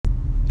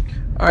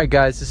Alright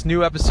guys, this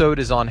new episode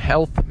is on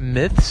health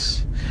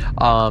myths.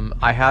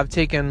 I have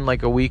taken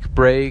like a week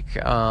break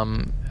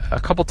a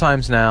couple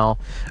times now,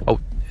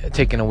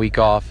 taken a week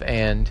off,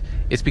 and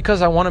it's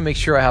because I want to make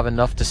sure I have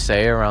enough to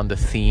say around the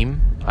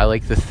theme. I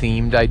like the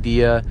themed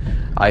idea.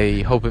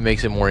 I hope it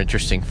makes it more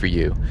interesting for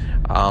you.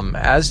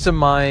 As to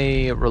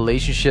my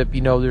relationship,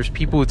 there's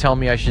people who tell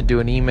me I should do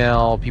an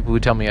email, people who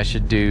tell me I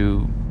should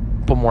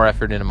put more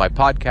effort into my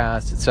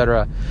podcast,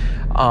 etc.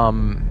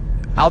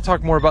 I'll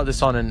talk more about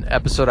this on an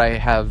episode I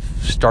have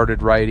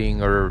started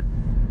writing or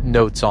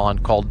notes on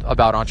called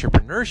About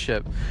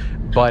Entrepreneurship,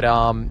 but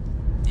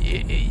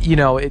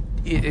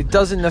it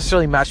doesn't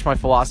necessarily match my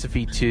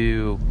philosophy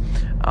to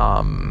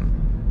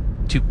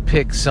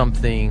pick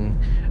something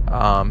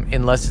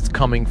unless it's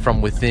coming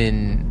from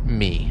within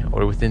me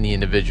or within the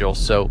individual.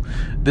 So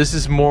this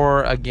is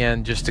more,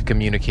 again, just to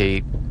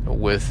communicate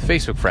with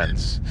Facebook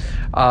friends.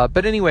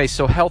 But anyway,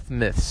 so health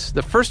myths.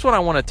 The first one I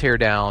want to tear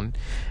down.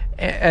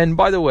 And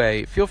by the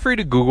way, feel free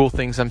to Google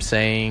things I'm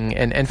saying,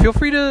 and feel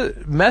free to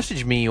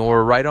message me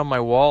or write on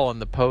my wall on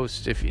the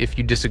post if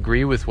you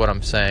disagree with what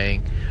I'm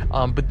saying.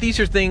 But these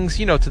are things,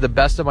 to the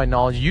best of my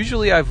knowledge.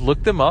 Usually I've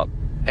looked them up,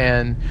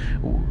 and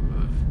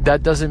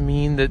that doesn't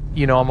mean that,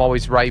 I'm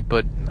always right,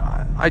 but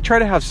I try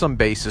to have some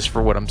basis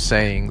for what I'm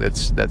saying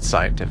that's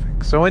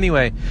scientific. So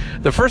anyway,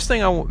 the first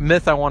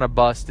myth I want to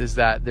bust is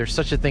that there's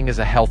such a thing as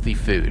a healthy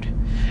food.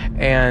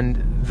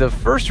 And the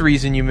first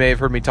reason you may have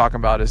heard me talking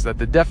about is that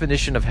the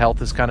definition of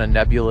health is kind of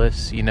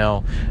nebulous.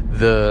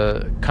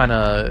 The kind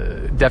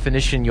of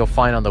definition you'll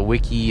find on the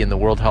wiki and the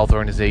World Health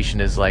Organization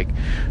is like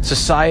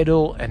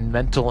societal and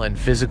mental and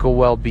physical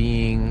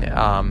well-being.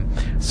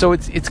 So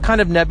it's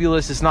kind of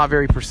nebulous. It's not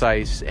very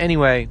precise.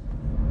 Anyway,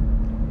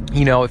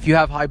 if you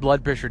have high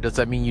blood pressure, does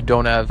that mean you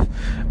don't have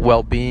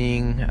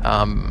well-being?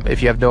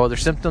 If you have no other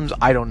symptoms,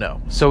 I don't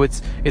know. So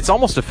it's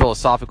almost a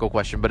philosophical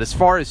question. But as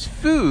far as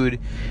food,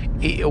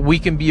 we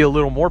can be a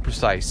little more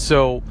precise.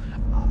 So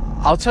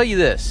I'll tell you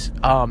this.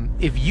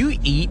 If you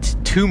eat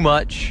too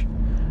much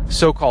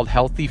so-called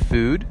healthy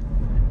food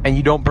and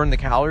you don't burn the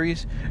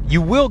calories,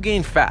 you will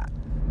gain fat.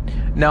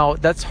 Now,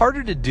 that's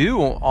harder to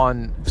do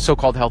on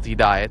so-called healthy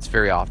diets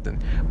very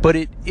often. But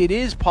it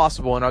is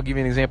possible, and I'll give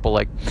you an example.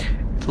 Like,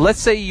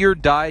 let's say your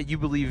diet, you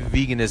believe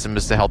veganism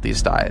is the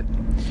healthiest diet.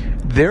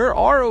 There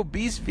are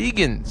obese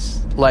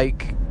vegans.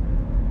 Like,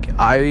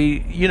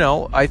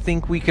 I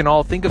think we can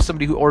all think of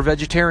somebody or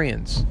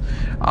vegetarians.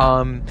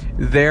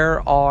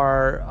 There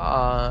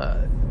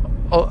are,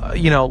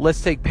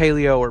 let's take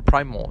paleo or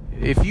primal.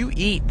 If you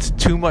eat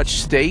too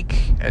much steak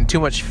and too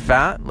much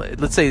fat,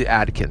 let's say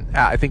Atkins.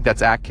 I think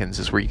that's Atkins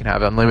is where you can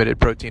have unlimited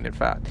protein and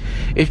fat.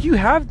 If you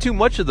have too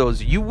much of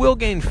those, you will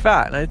gain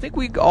fat. And I think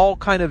we all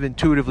kind of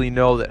intuitively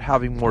know that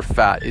having more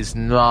fat is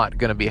not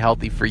going to be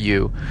healthy for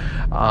you.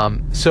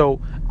 So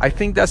I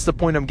think that's the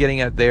point I'm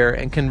getting at there.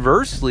 And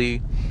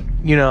conversely,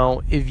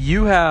 if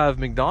you have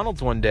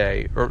McDonald's one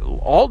day or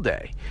all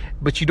day,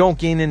 but you don't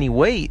gain any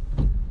weight,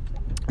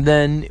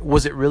 then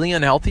was it really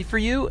unhealthy for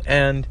you?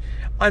 And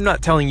I'm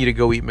not telling you to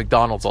go eat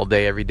McDonald's all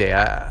day, every day.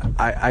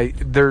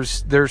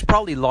 There's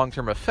probably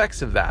long-term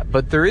effects of that.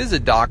 But there is a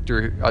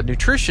doctor, a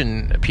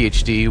nutrition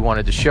PhD, who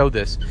wanted to show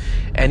this.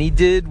 And he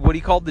did what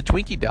he called the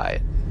Twinkie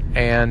diet.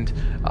 And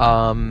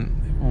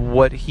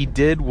what he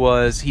did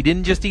was he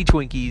didn't just eat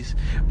Twinkies,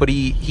 but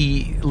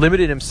he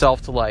limited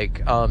himself to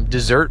like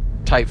dessert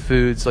type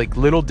foods like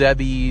Little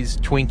Debbie's,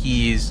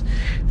 Twinkies,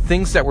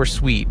 things that were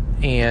sweet,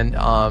 and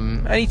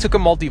he took a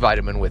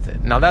multivitamin with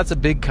it. Now that's a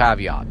big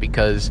caveat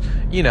because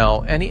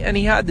and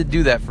he had to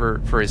do that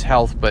for his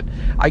health. But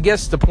I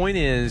guess the point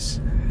is,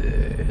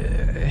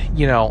 and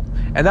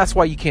that's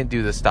why you can't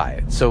do this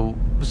diet. So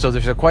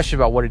there's a question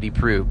about what did he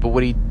prove, but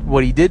what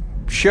he did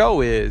show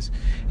is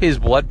his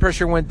blood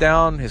pressure went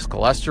down, his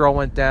cholesterol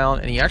went down,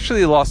 and he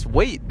actually lost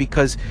weight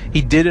because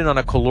he did it on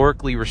a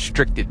calorically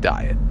restricted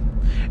diet.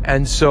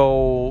 And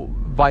so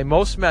by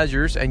most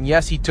measures, and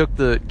yes, he took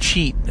the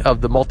cheat of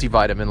the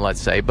multivitamin,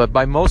 let's say, but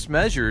by most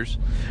measures,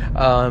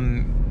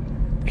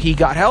 he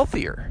got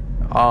healthier.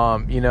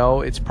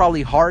 It's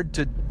probably hard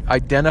to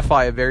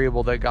identify a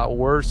variable that got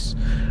worse.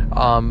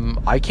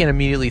 I can't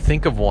immediately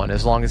think of one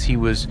as long as he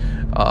was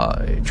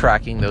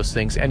tracking those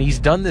things. And he's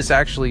done this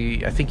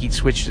actually, I think he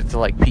switched it to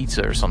like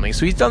pizza or something.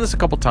 So he's done this a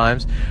couple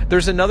times.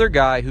 There's another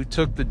guy who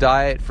took the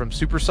diet from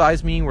Super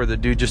Size Me, where the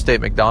dude just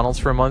ate McDonald's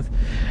for a month.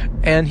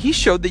 And he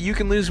showed that you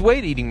can lose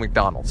weight eating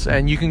McDonald's,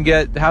 and you can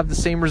have the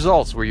same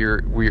results where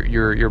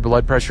your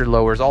blood pressure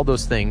lowers, all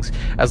those things,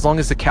 as long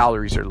as the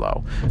calories are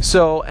low.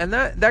 So, and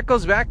that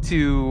goes back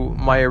to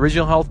my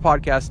original health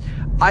podcast.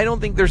 I don't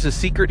think there's a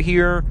secret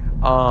here.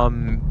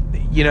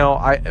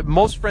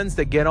 Most friends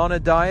that get on a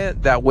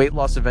diet, that weight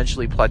loss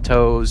eventually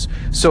plateaus.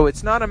 So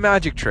it's not a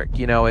magic trick.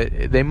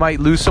 They might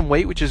lose some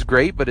weight, which is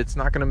great, but it's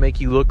not going to make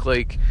you look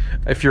like,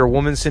 if you're a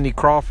woman, Cindy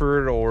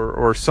Crawford,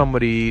 or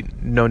somebody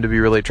known to be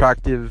really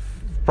attractive,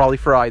 probably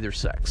for either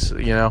sex.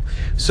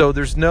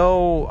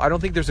 So I don't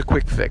think there's a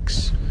quick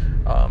fix.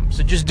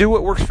 So just do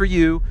what works for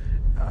you,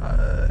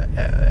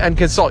 and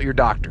consult your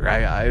doctor.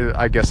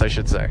 I guess I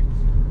should say.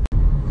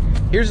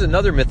 Here's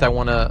another myth I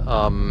want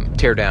to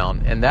tear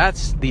down, and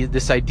that's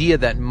this idea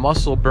that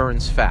muscle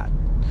burns fat.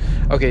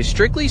 Okay,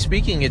 strictly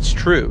speaking, it's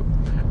true,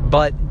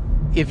 but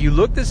if you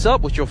look this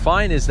up, what you'll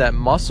find is that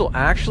muscle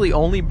actually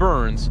only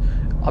burns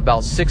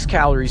about 6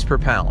 calories per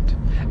pound.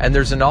 And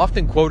there's an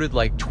often quoted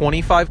like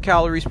 25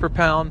 calories per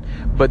pound,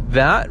 but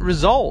that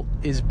result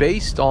is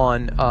based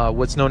on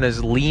what's known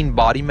as lean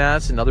body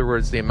mass. In other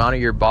words, the amount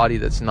of your body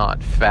that's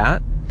not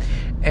fat.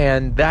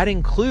 And that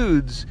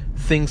includes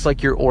things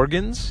like your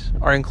organs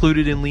are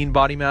included in lean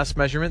body mass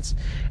measurements.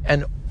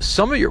 And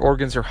some of your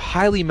organs are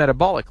highly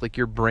metabolic, like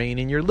your brain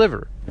and your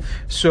liver.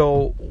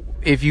 So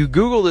if you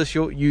Google this,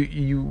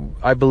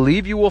 I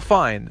believe you will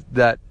find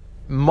that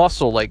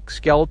muscle, like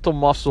skeletal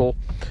muscle,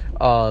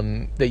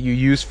 that you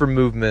use for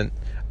movement,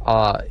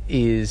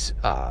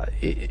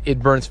 it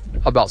burns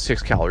about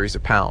 6 calories a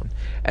pound.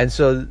 And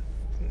so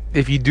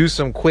if you do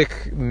some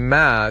quick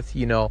math,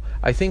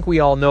 I think we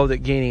all know that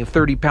gaining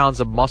 30 pounds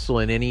of muscle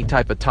in any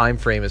type of time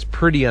frame is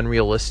pretty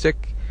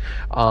unrealistic.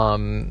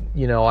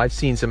 I've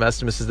seen some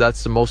estimates that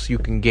that's the most you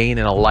can gain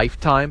in a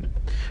lifetime.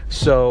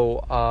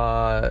 So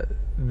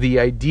the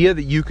idea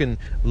that you can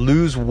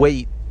lose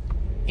weight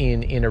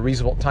in a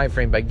reasonable time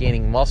frame by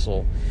gaining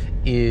muscle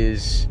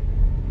is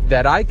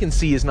that I can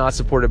see is not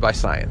supported by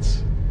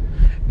science.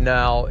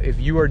 Now, if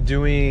you are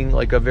doing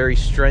like a very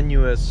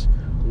strenuous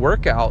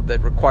workout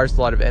that requires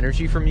a lot of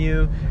energy from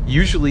you,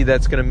 usually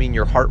that's going to mean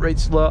your heart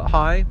rate's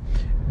high,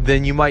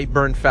 then you might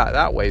burn fat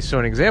that way. So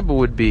an example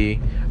would be,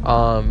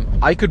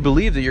 I could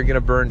believe that you're going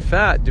to burn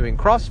fat doing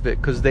CrossFit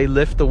because they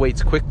lift the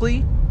weights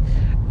quickly,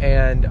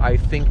 and I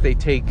think they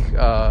take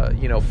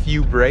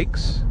few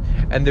breaks,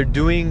 and they're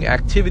doing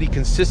activity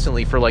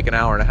consistently for like an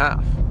hour and a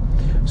half.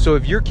 So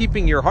if you're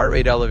keeping your heart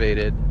rate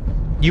elevated,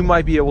 you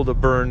might be able to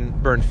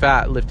burn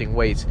fat lifting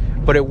weights,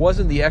 but it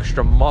wasn't the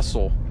extra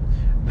muscle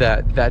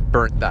that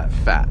burnt that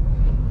fat.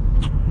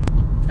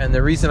 And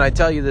the reason I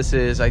tell you this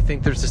is I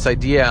think there's this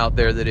idea out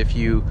there that if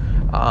you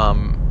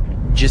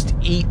just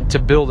eat to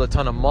build a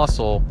ton of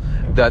muscle,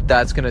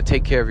 that's going to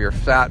take care of your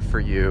fat for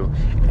you,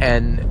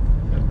 and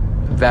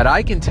that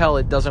I can tell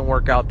it doesn't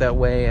work out that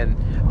way, and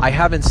I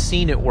haven't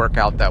seen it work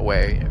out that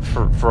way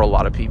for a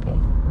lot of people.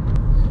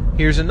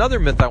 Here's another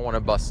myth I want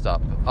to bust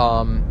up,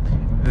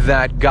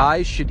 that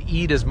guys should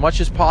eat as much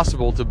as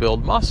possible to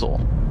build muscle.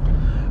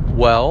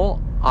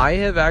 Well, I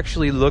have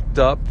actually looked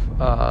up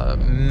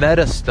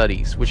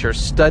meta-studies, which are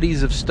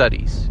studies of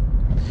studies.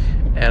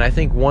 And I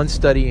think one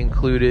study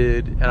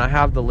included, and I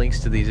have the links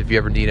to these if you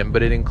ever need them,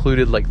 but it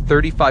included like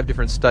 35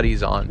 different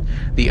studies on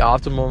the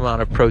optimal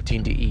amount of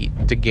protein to eat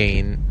to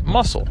gain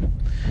muscle.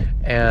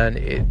 And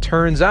it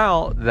turns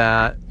out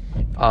that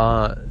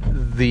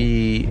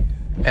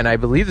and I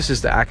believe this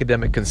is the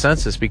academic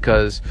consensus,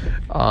 because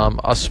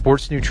a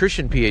sports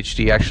nutrition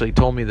PhD actually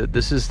told me that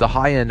this is the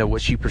high end of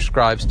what she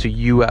prescribes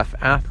to UF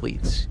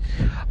athletes.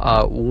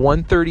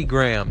 130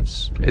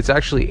 grams, it's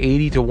actually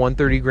 80 to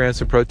 130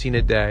 grams of protein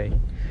a day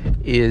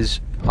is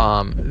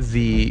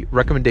the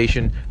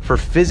recommendation for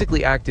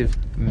physically active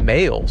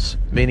males,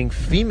 meaning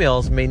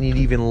females may need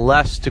even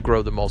less to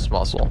grow the most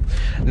muscle.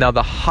 Now,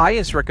 the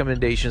highest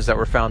recommendations that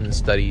were found in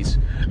studies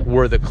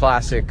were the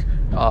classic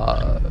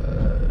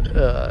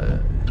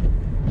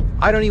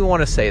I don't even want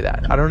to say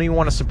that. I don't even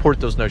want to support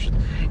those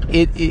notions.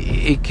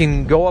 It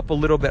can go up a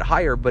little bit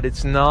higher, but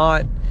it's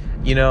not,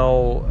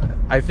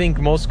 I think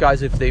most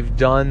guys, if they've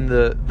done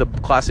the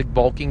classic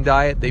bulking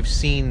diet, they've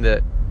seen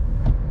that,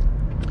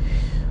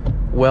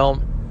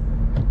 well,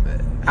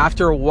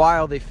 after a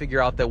while they figure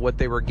out that what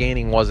they were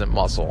gaining wasn't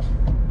muscle,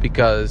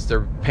 because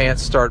their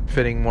pants start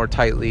fitting more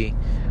tightly,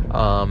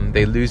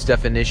 they lose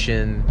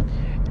definition,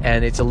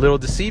 and it's a little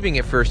deceiving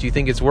at first. You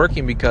think it's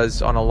working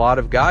because on a lot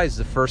of guys,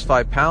 the first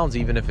 5 pounds,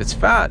 even if it's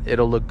fat,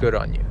 it'll look good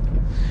on you.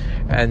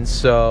 And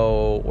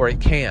so, or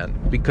it can,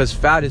 because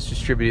fat is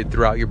distributed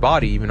throughout your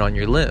body, even on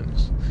your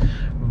limbs.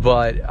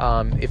 But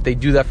if they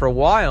do that for a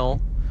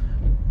while,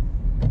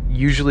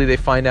 usually they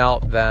find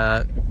out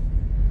that,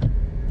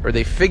 or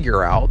they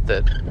figure out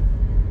that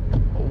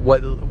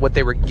what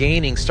they were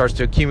gaining starts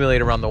to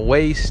accumulate around the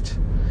waist.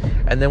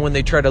 And then when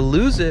they try to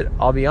lose it,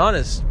 I'll be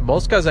honest,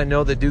 most guys I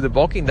know that do the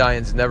bulking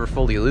diets never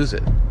fully lose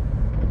it.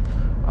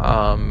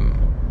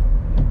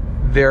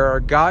 There are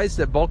guys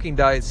that bulking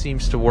diet seem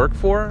to work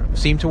for,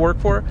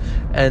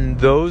 and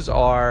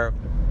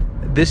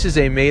this is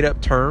a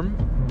made-up term,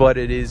 but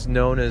it is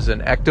known as an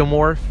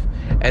ectomorph,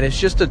 and it's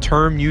just a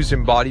term used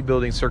in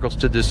bodybuilding circles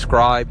to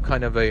describe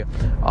kind of a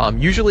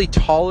usually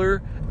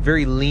taller,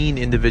 very lean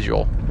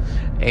individual.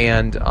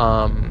 And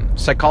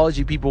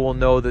psychology people will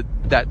know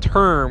that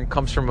term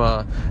comes from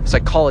a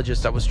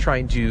psychologist that was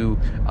trying to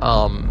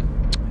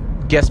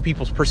guess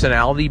people's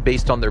personality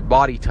based on their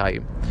body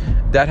type.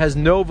 That has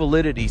no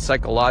validity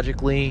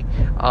psychologically,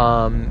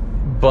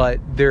 but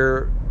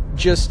there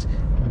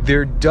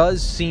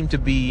does seem to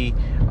be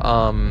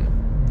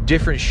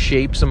different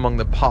shapes among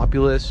the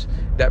populace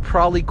that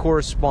probably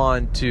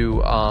correspond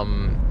to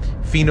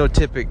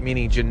phenotypic,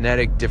 meaning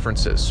genetic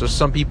differences. So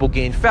some people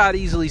gain fat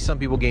easily, some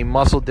people gain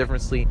muscle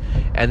differently,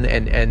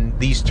 and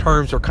these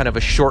terms are kind of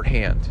a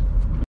shorthand.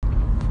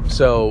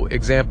 So,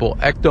 example,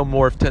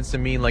 ectomorph tends to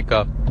mean like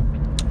a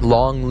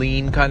long,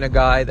 lean kind of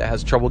guy that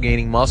has trouble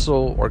gaining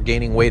muscle or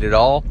gaining weight at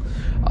all.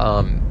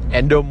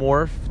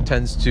 Endomorph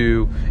tends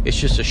to, it's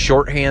just a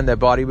shorthand that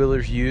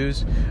bodybuilders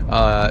use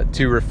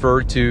to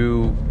refer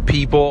to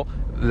people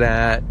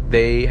that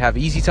they have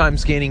easy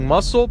times gaining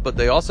muscle, but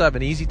they also have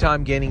an easy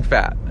time gaining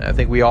fat. I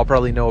think we all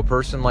probably know a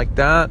person like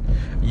that.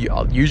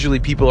 Usually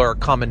people are a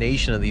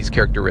combination of these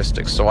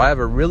characteristics. So I have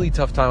a really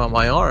tough time on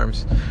my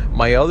arms.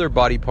 My other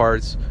body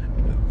parts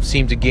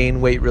seem to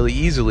gain weight really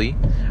easily.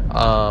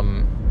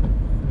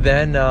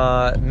 Then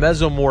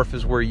mesomorph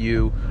is where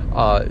you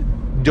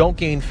don't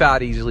gain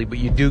fat easily, but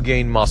you do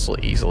gain muscle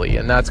easily.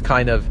 And that's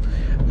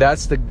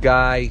the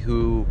guy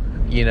who,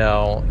 you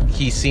know,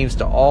 he seems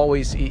to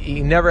always,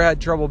 he never had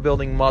trouble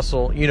building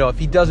muscle. You know, if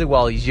he does it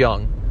while he's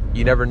young,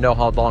 you never know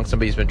how long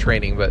somebody's been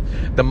training, but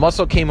the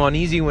muscle came on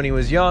easy when he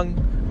was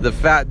young. The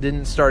fat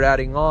didn't start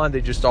adding on.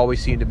 They just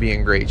always seem to be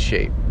in great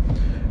shape.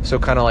 So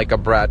kind of like a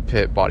Brad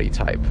Pitt body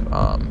type.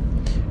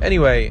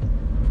 Anyway,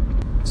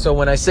 so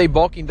when I say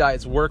bulking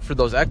diets work for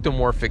those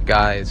ectomorphic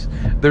guys,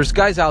 there's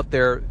guys out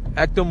there,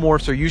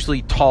 ectomorphs are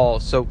usually tall,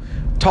 so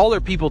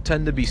taller people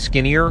tend to be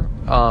skinnier,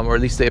 or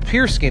at least they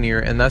appear skinnier,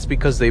 and that's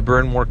because they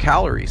burn more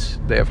calories.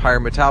 They have higher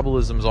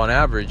metabolisms on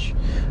average.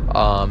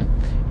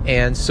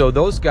 And so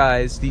those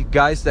guys, the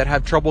guys that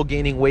have trouble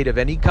gaining weight of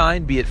any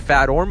kind, be it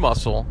fat or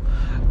muscle,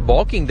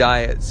 bulking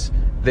diets,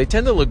 they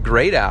tend to look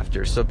great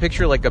after. So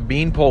picture like a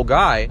beanpole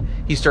guy,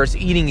 he starts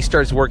eating, he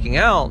starts working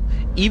out,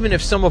 even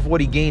if some of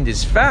what he gained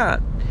is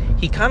fat,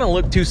 he kind of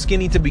looked too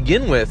skinny to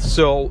begin with.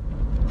 So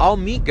I'll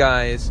meet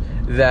guys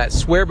that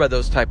swear by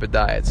those type of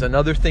diets.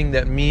 Another thing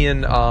that me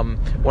and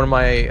one of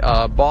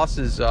my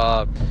bosses,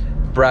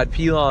 Brad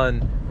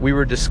Pilon, we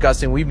were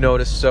discussing, we've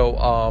noticed, so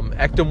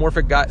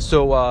ectomorphic guys,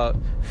 so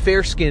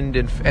fair-skinned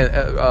and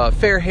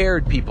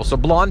fair-haired people, so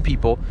blonde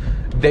people,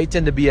 they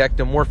tend to be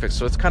ectomorphic.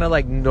 So it's kind of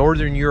like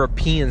Northern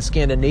European,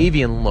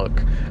 Scandinavian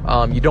look.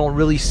 You don't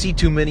really see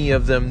too many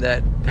of them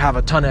that have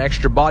a ton of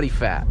extra body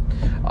fat.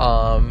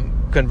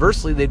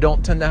 Conversely, they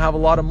don't tend to have a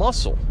lot of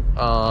muscle.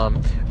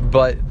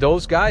 But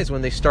those guys,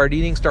 when they start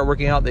eating, start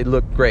working out, they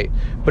look great.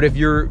 But if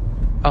you're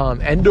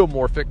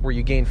endomorphic, where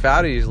you gain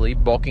fat easily,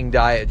 bulking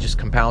diet just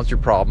compounds your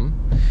problem.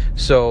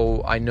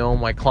 So I know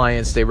my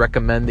clients, they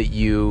recommend that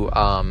you,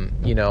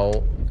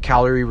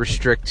 calorie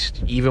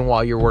restrict even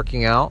while you're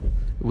working out,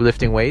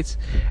 lifting weights.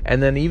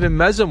 And then even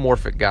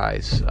mesomorphic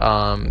guys,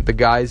 the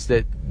guys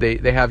that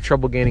they have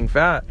trouble gaining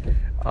fat,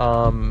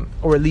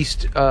 or at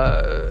least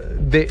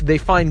they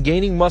find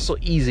gaining muscle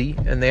easy,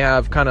 and they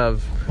have kind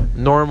of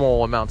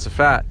normal amounts of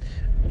fat.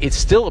 It's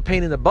still a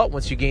pain in the butt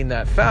once you gain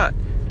that fat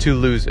to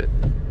lose it.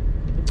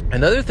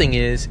 Another thing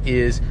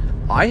is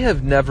I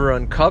have never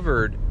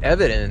uncovered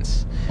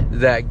evidence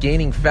that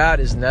gaining fat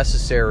is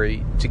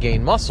necessary to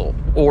gain muscle,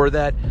 or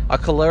that a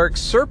caloric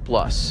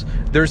surplus.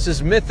 There's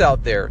this myth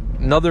out there,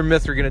 another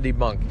myth we're going to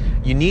debunk.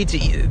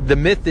 The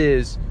myth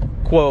is,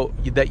 quote,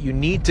 that you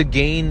need to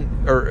gain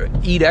or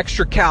eat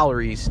extra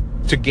calories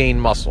to gain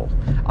muscle.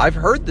 I've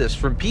heard this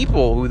from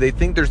people who they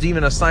think there's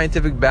even a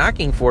scientific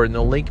backing for it, and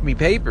they'll link me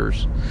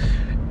papers.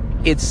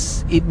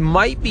 It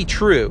might be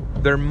true.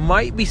 There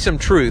might be some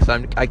truth.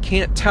 I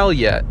can't tell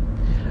yet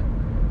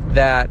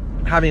that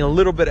having a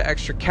little bit of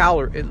extra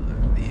calorie,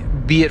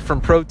 be it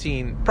from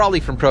protein, probably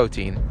from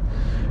protein.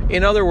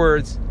 In other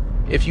words,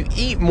 if you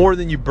eat more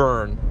than you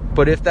burn,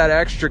 but if that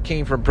extra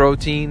came from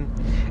protein,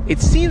 it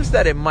seems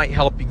that it might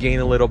help you gain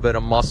a little bit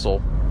of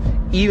muscle,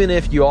 even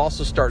if you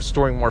also start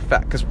storing more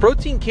fat. Because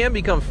protein can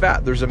become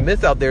fat. There's a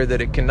myth out there that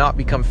it cannot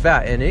become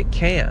fat, and it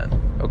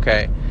can,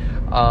 okay?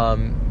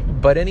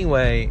 But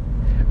anyway,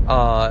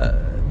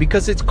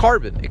 because it's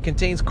carbon. It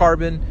contains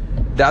carbon.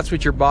 That's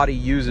what your body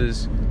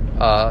uses.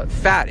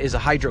 Fat is a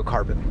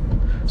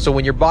hydrocarbon. So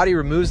when your body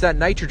removes that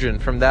nitrogen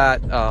from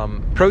that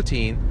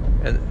protein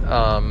and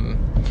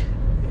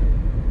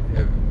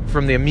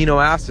from the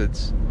amino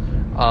acids,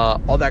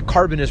 all that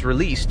carbon is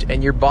released,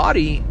 and your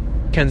body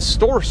can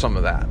store some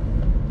of that.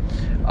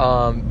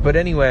 But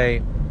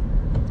anyway,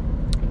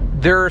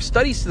 there are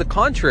studies to the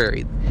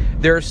contrary.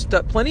 There are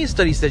plenty of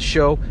studies that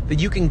show that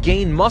you can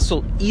gain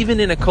muscle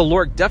even in a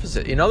caloric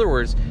deficit. In other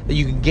words, that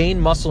you can gain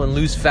muscle and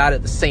lose fat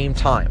at the same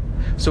time.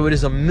 So it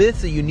is a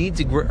myth that you need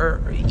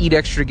to eat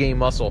extra to gain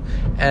muscle.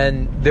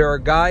 And there are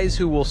guys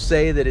who will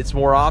say that it's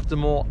more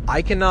optimal.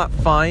 I cannot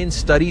find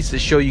studies that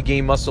show you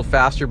gain muscle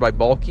faster by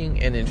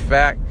bulking. And in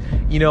fact,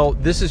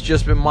 this has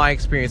just been my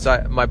experience.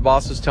 My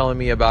boss was telling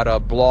me about a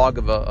blog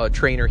of a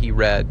trainer he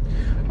read.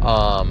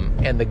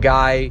 And the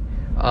guy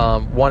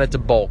wanted to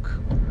bulk.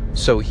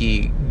 So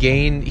he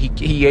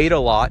ate a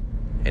lot,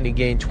 and he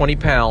gained 20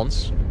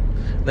 pounds.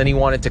 Then he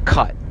wanted to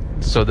cut.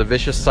 So the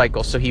vicious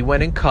cycle. So he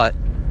went and cut.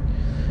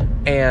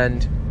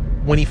 And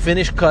when he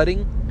finished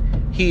cutting,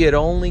 he had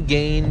only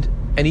gained,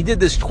 and he did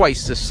this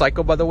twice, this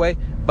cycle, by the way.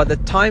 By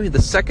the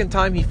second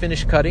time he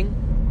finished cutting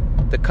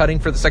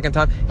for the second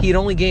time, he had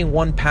only gained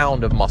 1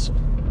 pound of muscle.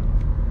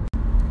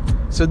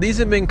 So these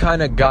have been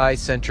kind of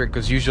guy-centric,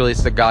 because usually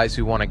it's the guys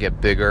who want to get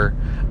bigger.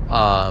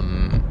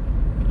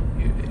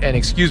 and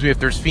excuse me if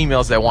there's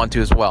females that want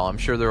to as well. I'm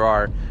sure there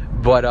are.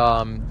 But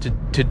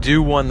to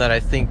do one that I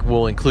think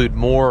will include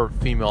more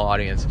female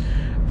audience,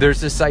 there's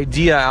this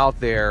idea out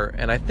there,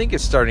 and I think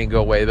it's starting to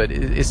go away, but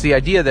it's the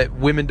idea that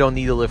women don't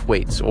need to lift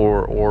weights,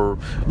 or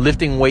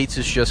lifting weights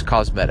is just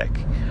cosmetic.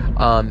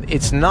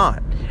 It's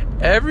not.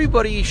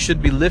 Everybody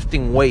should be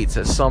lifting weights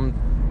at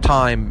some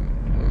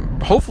time,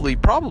 hopefully,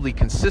 probably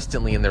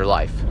consistently in their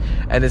life.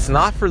 And it's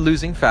not for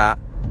losing fat.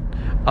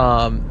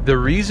 The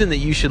reason that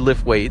you should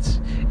lift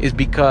weights is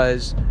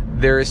because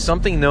there is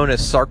something known as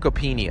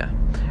sarcopenia.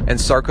 And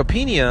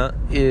sarcopenia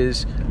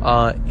is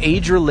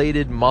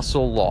age-related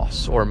muscle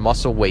loss or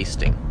muscle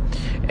wasting.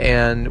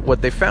 And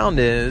what they found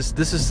is,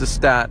 this is the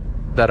stat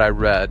that I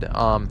read,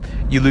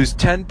 you lose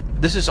 10,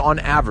 this is on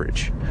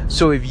average.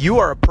 So if you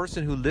are a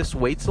person who lifts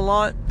weights a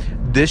lot,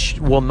 this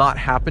will not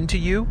happen to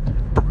you,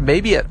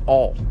 maybe at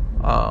all.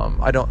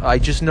 I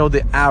just know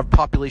the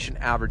population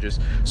averages.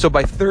 So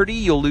by 30,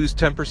 you'll lose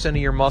 10% of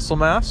your muscle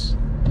mass.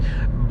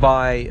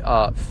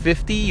 By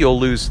 50, you'll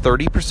lose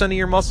 30% of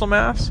your muscle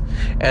mass.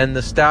 And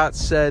the stats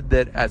said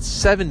that at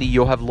 70,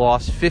 you'll have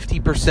lost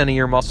 50% of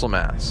your muscle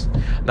mass.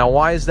 Now,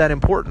 why is that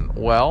important?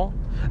 Well,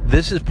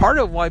 this is part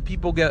of why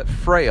people get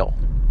frail.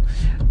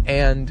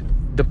 And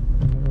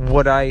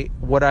what I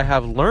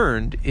have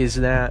learned is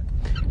that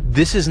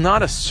this is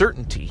not a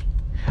certainty.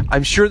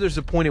 I'm sure there's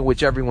a point at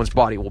which everyone's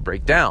body will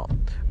break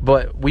down,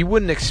 but we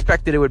wouldn't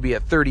expect that it would be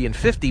at 30 and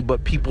 50,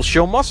 but people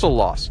show muscle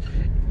loss.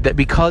 That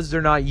because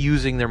they're not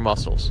using their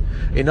muscles.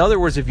 In other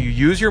words, if you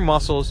use your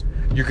muscles,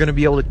 you're going to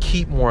be able to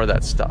keep more of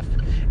that stuff.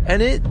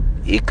 And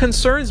it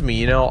concerns me.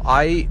 You know,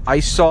 I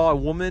saw a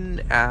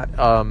woman at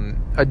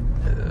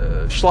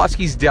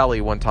Schlotsky's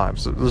Deli one time.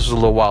 So this was a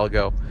little while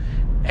ago.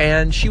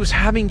 And she was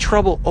having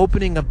trouble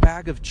opening a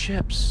bag of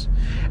chips.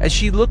 And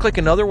she looked like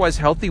an otherwise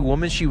healthy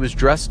woman. She was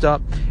dressed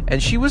up,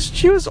 and she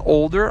was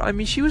older. I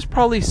mean, she was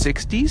probably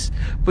 60s,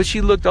 but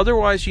she looked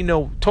otherwise, you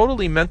know,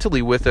 totally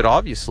mentally with it,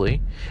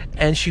 obviously.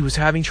 And she was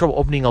having trouble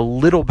opening a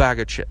little bag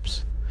of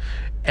chips.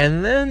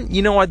 And then,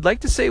 you know, I'd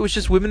like to say it was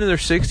just women in their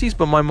 60s,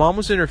 but my mom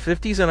was in her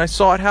 50s, and I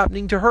saw it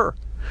happening to her.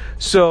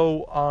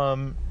 So,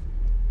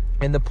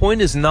 and the point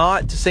is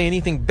not to say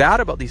anything bad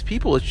about these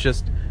people. It's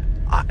just,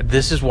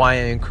 this is why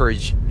I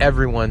encourage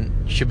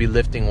everyone should be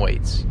lifting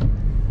weights.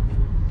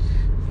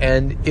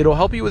 And it'll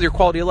help you with your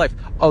quality of life.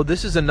 Oh,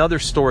 this is another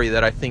story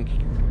that I think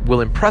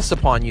will impress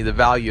upon you the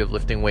value of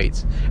lifting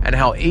weights and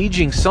how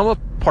aging, some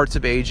parts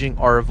of aging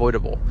are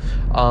avoidable.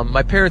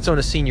 My parents own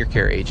a senior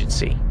care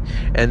agency,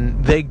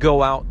 and they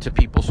go out to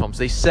people's homes.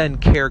 They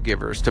send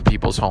caregivers to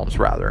people's homes,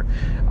 rather,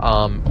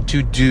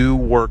 to do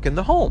work in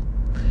the home.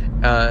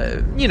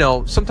 You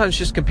know, sometimes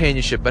just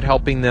companionship, but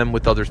helping them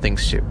with other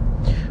things too.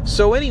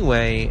 So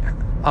anyway,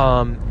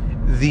 from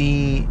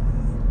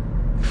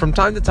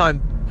time to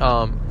time,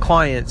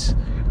 clients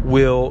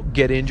will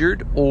get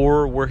injured,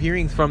 or we're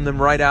hearing from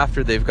them right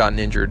after they've gotten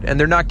injured, and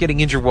they're not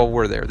getting injured while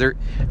we're there.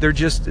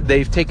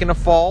 They've taken a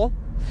fall,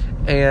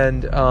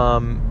 and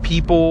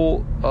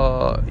people,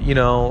 you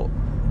know,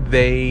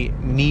 they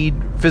need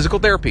physical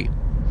therapy.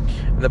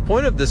 And the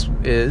point of this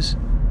is,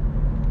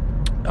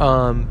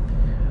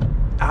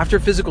 after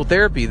physical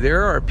therapy,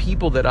 there are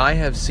people that I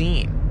have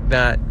seen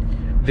that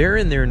they're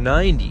in their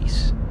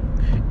 90s,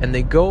 and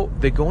they go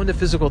into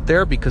physical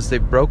therapy because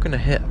they've broken a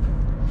hip.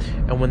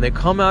 And when they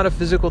come out of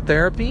physical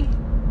therapy,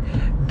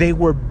 they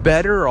were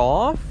better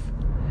off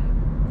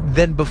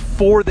than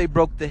before they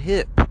broke the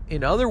hip.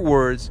 In other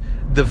words,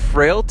 the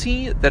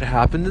frailty that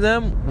happened to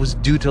them was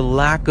due to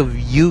lack of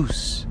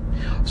use.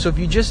 So if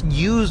you just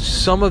use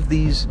some of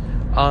these,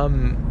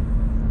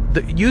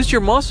 use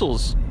your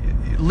muscles,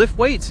 lift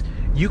weights,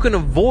 you can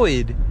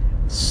avoid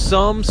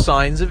some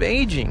signs of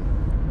aging.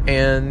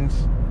 And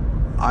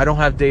I don't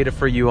have data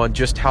for you on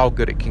just how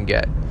good it can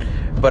get,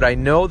 but I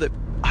know that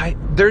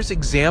there's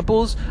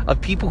examples of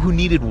people who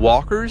needed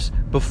walkers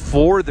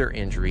before their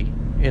injury.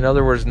 In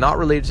other words, not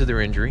related to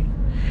their injury.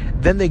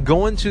 Then they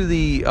go into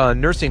the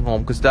nursing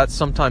home, because that's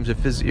sometimes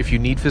if you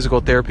need physical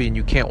therapy and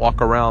you can't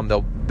walk around,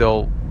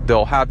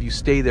 they'll have you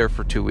stay there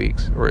for 2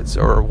 weeks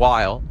or a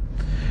while.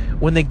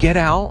 When they get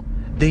out,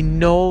 they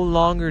no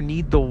longer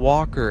need the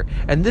walker,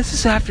 and this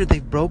is after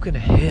they've broken a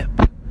hip.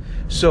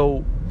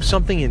 So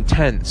something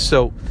intense.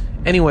 So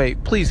anyway,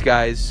 please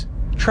guys,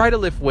 try to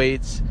lift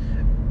weights.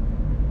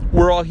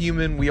 We're all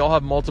human. We all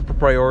have multiple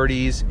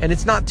priorities, and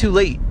it's not too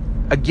late.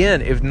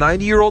 Again, if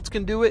 90-year-olds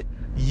can do it,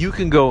 you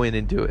can go in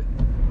and do it.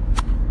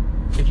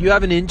 If you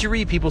have an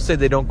injury, people say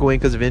they don't go in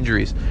because of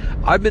injuries.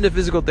 I've been to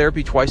physical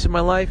therapy twice in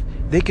my life.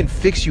 They can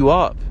fix you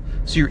up.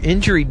 So your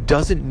injury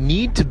doesn't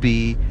need to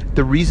be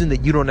the reason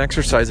that you don't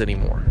exercise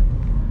anymore.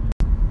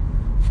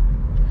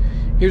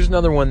 Here's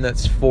another one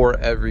that's for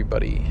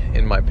everybody,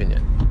 in my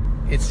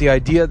opinion. It's the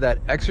idea that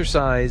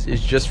exercise is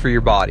just for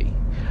your body.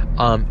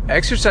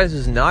 Exercise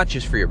is not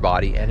just for your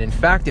body, and in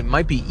fact, it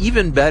might be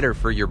even better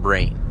for your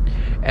brain.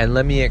 And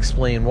let me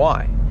explain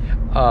why.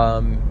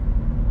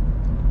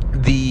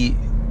 The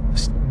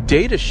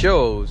data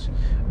shows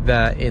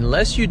that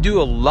unless you do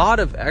a lot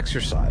of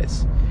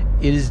exercise,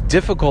 it is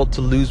difficult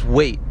to lose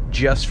weight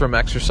just from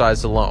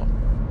exercise alone.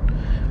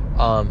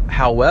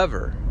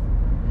 However,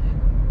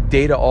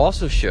 data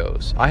also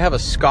shows, I have a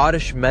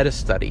Scottish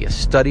meta-study, a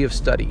study of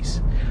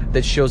studies,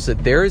 that shows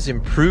that there is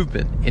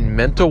improvement in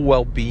mental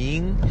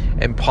well-being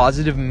and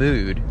positive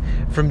mood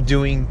from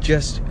doing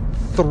just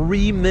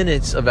 3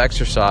 minutes of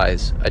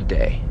exercise a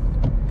day.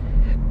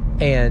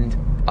 And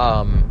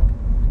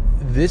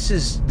this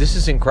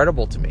is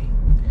incredible to me.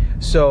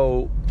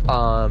 So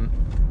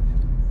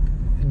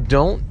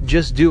don't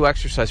just do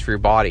exercise for your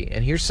body.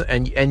 And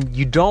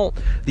you don't.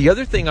 The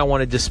other thing I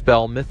want to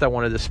dispel, myth I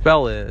want to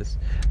dispel, is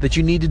that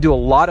you need to do a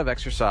lot of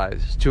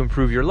exercise to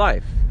improve your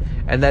life,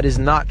 and that is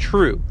not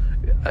true.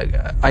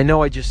 I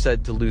know I just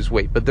said to lose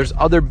weight, but there's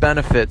other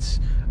benefits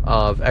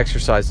of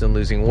exercise than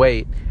losing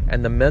weight,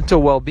 and the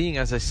mental well-being,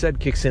 as I said,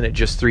 kicks in at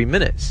just 3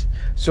 minutes.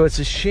 So it's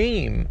a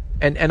shame,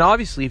 and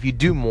obviously if you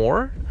do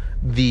more,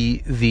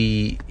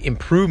 the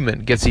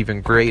improvement gets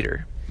even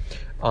greater.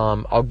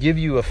 I'll give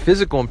you a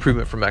physical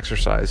improvement from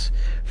exercise.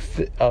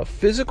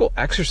 Physical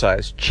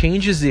exercise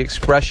changes the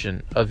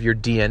expression of your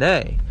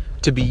DNA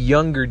to be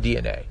younger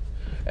DNA,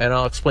 and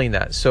I'll explain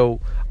that. So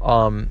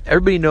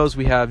everybody knows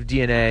we have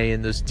DNA,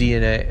 and this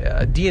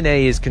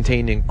DNA is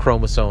contained in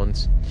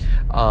chromosomes,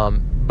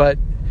 but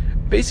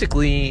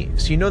basically,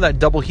 so you know that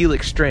double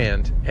helix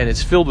strand, and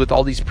it's filled with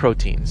all these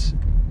proteins.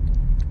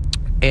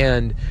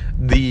 And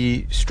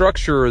the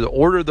structure or the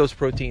order of those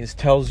proteins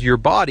tells your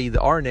body, the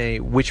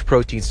RNA, which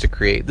proteins to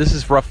create. This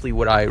is roughly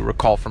what I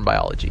recall from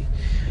biology.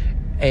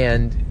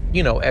 And,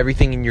 you know,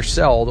 everything in your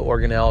cell, the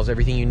organelles,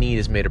 everything you need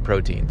is made of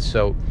proteins.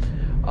 So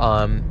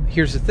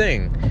here's the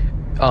thing.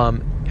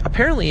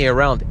 Apparently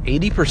around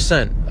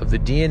 80% of the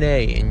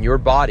DNA in your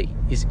body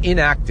is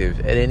inactive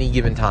at any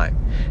given time.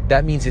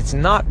 That means it's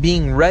not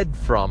being read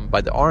from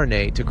by the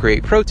RNA to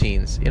create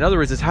proteins. In other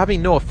words, it's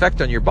having no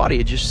effect on your body.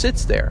 It just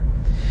sits there.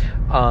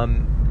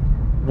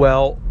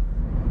 Well,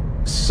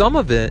 some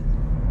of it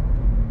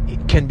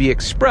can be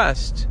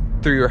expressed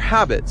through your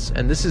habits,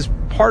 and this is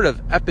part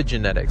of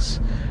epigenetics,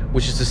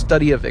 which is the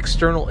study of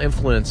external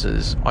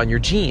influences on your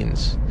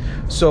genes.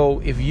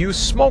 So if you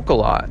smoke a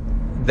lot,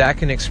 that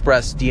can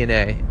express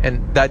DNA,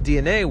 and that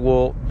DNA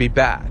will be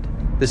bad.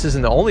 This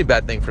isn't the only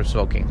bad thing from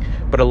smoking,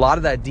 but a lot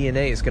of that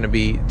DNA is going to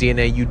be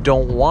DNA you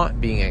don't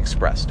want being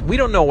expressed. We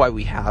don't know why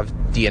we have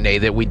DNA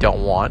that we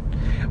don't want.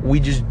 We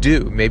just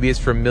do. Maybe it's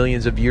from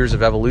millions of years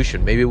of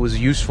evolution. Maybe it was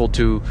useful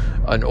to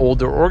an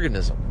older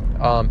organism.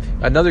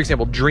 Another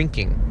example,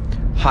 drinking.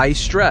 High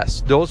stress.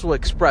 Those will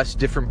express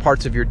different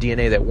parts of your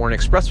DNA that weren't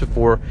expressed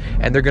before,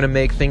 and they're going to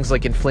make things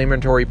like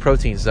inflammatory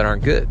proteins that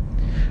aren't good.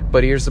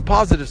 But here's the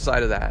positive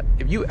side of that.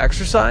 If you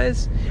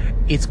exercise,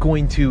 it's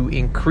going to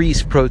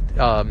increase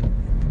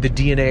the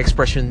DNA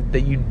expression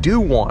that you do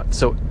want.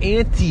 So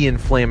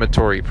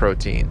anti-inflammatory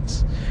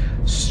proteins,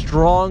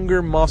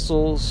 stronger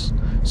muscles.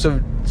 So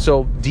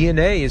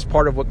DNA is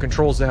part of what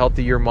controls the health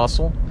of your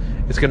muscle.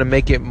 It's going to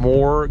make it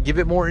give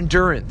it more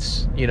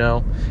endurance, you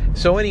know.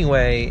 So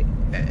anyway,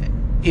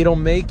 it'll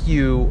make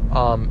you,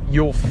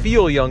 you'll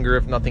feel younger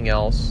if nothing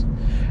else.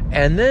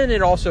 And then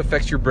it also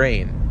affects your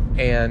brain.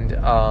 And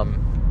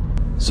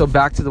so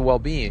back to the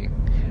well-being.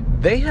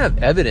 They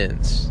have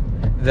evidence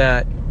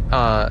that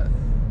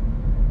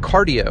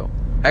cardio,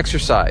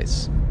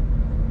 exercise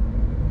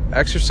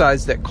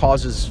that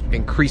causes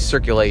increased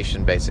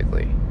circulation,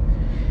 basically,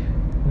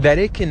 that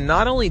it can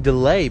not only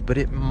delay, but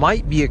it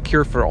might be a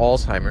cure for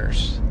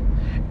Alzheimer's.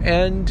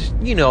 And,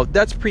 you know,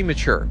 that's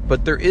premature.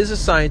 But there is a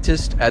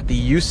scientist at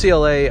the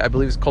UCLA, I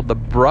believe it's called the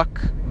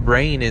Bruck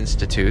Brain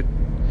Institute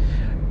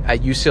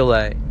at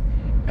UCLA.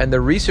 And the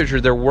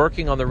researcher, they're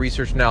working on the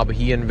research now, but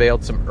he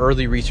unveiled some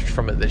early research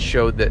from it that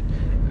showed that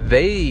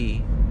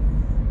they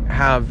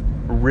have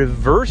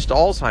reversed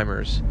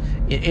Alzheimer's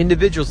in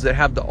individuals that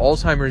have the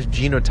Alzheimer's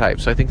genotype.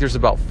 So I think there's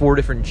about 4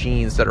 different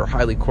genes that are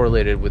highly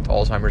correlated with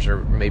Alzheimer's,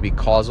 or maybe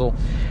causal.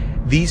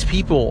 These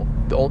people,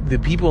 the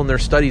people in their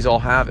studies all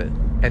have it,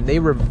 and they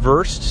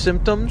reversed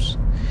symptoms.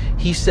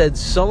 He said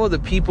some of the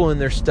people in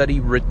their study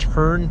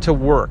returned to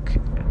work,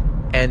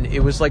 and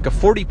it was like a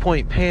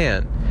 40-point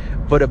plan,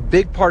 but a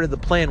big part of the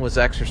plan was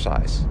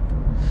exercise.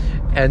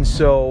 And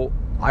so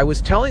I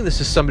was telling this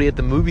to somebody at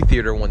the movie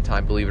theater one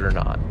time, believe it or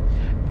not,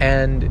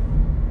 and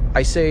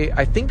I say,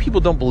 I think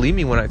people don't believe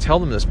me when I tell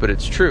them this, but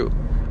it's true,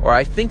 or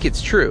I think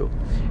it's true.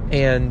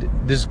 And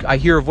I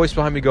hear a voice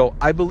behind me go,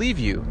 "I believe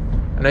you."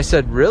 And I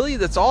said, "Really?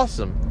 That's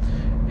awesome."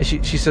 And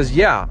she says,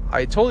 "Yeah,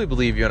 I totally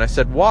believe you." And I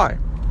said, "Why?"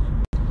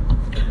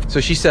 So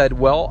she said,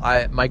 "Well,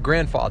 my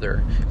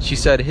grandfather," she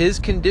said, "his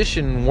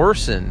condition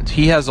worsened.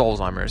 He has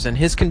Alzheimer's, and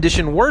his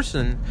condition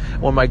worsened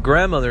when my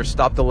grandmother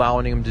stopped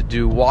allowing him to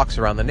do walks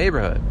around the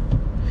neighborhood.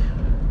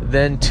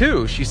 Then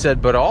too," she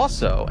said, "but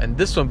also," and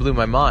this one blew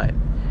my mind,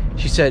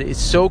 she said, "it's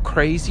so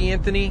crazy,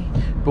 Anthony,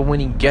 but when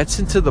he gets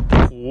into the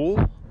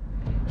pool,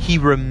 he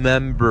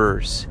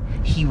remembers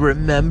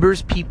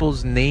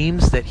people's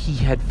names that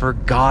he had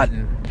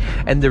forgotten."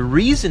 And the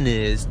reason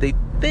is they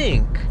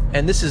think,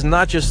 and this is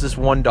not just this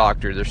one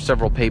doctor, there's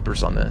several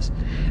papers on this,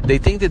 they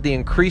think that the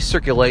increased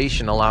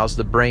circulation allows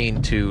the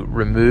brain to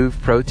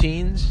remove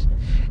proteins,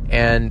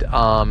 and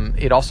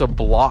it also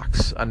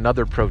blocks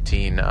another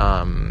protein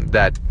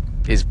that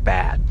is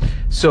bad.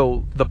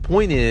 So the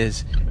point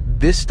is,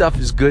 this stuff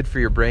is good for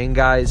your brain,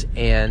 guys,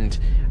 and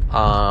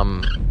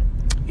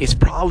it's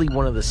probably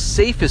one of the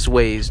safest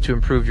ways to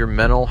improve your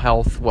mental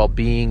health,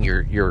 well-being,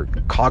 your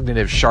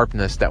cognitive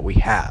sharpness that we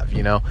have.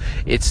 You know,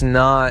 it's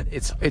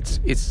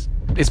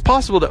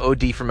possible to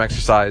OD from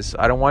exercise.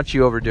 I don't want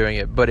you overdoing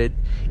it, but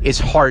it's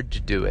hard to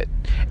do it,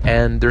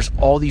 and there's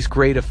all these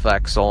great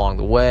effects along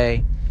the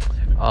way.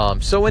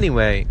 So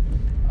anyway,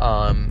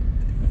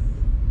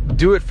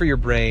 do it for your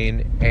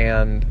brain,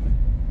 and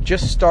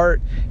just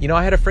start. You know,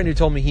 I had a friend who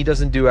told me he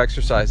doesn't do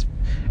exercise,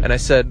 and I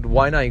said,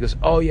 why not? He goes,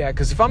 oh yeah,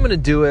 because if I'm going to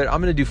do it,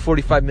 I'm going to do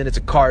 45 minutes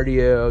of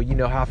cardio, you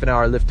know, half an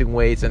hour lifting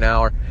weights, an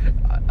hour,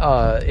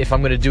 if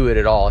I'm going to do it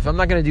at all. If I'm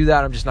not going to do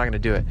that, I'm just not going to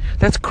do it.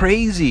 That's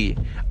crazy.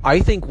 I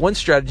think one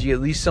strategy, at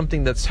least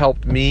something that's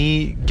helped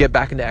me get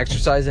back into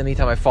exercise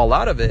anytime I fall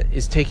out of it,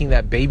 is taking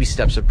that baby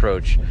steps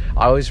approach.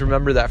 I always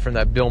remember that from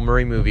that Bill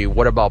Murray movie,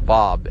 What About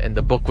Bob? And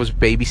the book was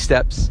Baby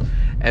Steps.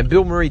 And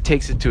Bill Murray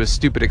takes it to a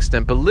stupid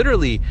extent, but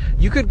literally,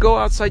 you could go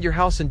outside your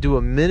house and do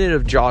a minute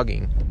of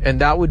jogging, and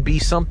that would be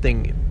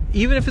something.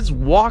 Even if it's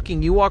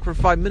walking, you walk for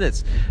 5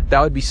 minutes, that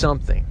would be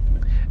something.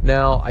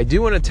 Now, I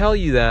do want to tell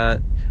you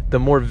that the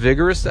more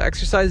vigorous the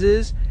exercise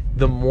is,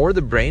 the more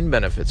the brain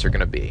benefits are going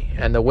to be.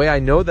 And the way I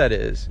know that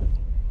is,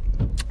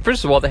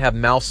 first of all, they have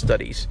mouse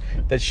studies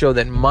that show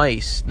that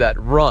mice that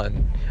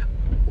run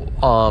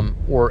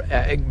or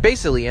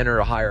basically enter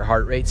a higher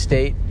heart rate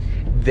state,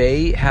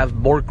 they have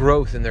more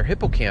growth in their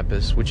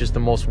hippocampus, which is the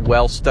most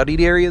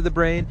well-studied area of the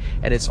brain,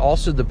 and it's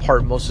also the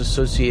part most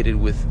associated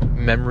with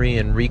memory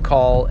and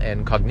recall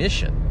and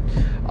cognition.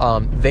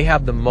 They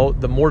have the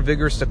more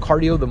vigorous the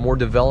cardio, the more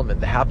development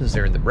that happens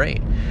there in the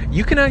brain.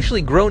 You can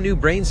actually grow new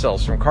brain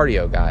cells from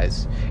cardio,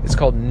 guys. It's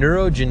called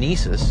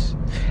neurogenesis,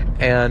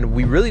 and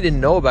we really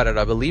didn't know about it,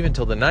 I believe,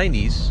 until the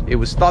 90s. It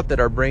was thought that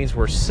our brains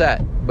were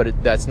set,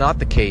 but that's not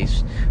the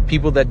case.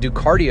 People that do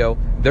cardio,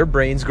 their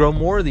brains grow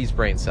more of these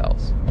brain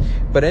cells.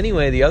 But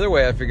anyway, the other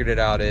way I figured it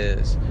out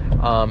is,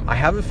 I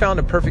haven't found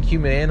a perfect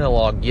human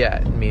analog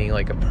yet, meaning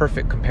like a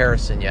perfect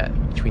comparison yet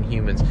between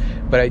humans,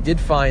 but I did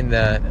find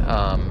that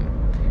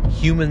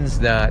humans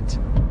that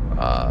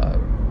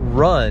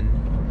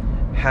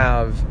run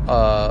have,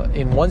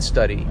 in one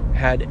study,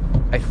 had,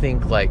 I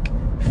think, like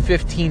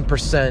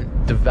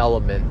 15%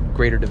 development,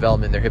 greater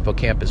development in their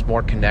hippocampus,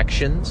 more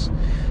connections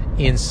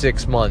in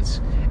 6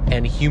 months,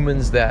 and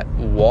humans that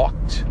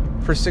walked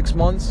for 6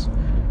 months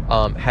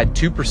had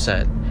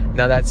 2%.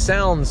 Now that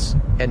sounds,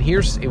 and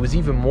it was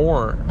even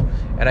more,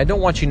 and I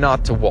don't want you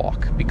not to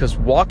walk, because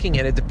walking,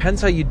 and it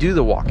depends how you do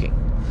the walking.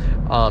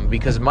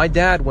 Because my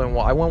dad,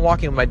 I went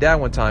walking with my dad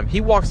one time, he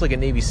walks like a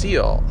Navy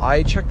SEAL.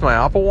 I checked my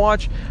Apple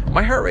Watch,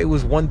 my heart rate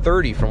was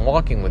 130 from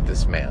walking with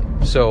this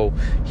man. So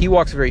he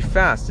walks very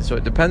fast, and so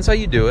it depends how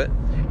you do it.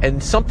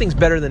 And something's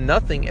better than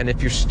nothing. And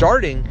if you're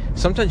starting,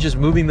 sometimes just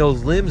moving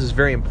those limbs is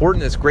very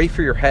important. It's great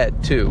for your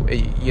head too.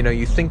 You know,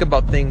 you think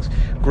about things,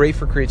 great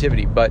for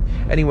creativity. But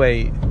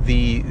anyway,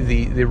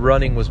 the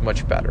running was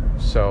much better.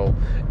 So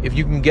if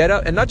you can get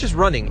up, and not just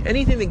running,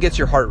 anything that gets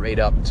your heart rate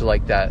up to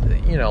like that,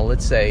 you know,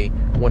 let's say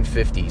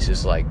 150s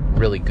is like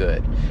really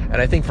good. And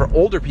I think for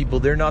older people,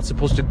 they're not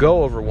supposed to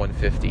go over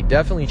 150.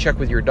 Definitely check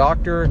with your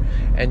doctor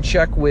and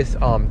check with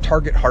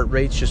target heart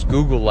rates. Just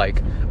Google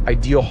like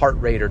ideal heart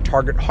rate or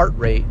target heart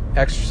rate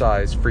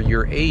exercise for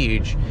your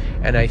age,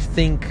 and I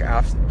think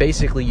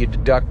basically you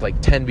deduct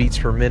like 10 beats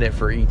per minute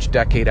for each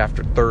decade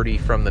after 30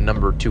 from the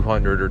number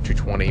 200 or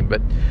 220,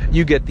 but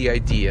you get the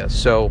idea.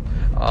 So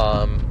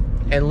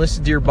and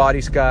listen to your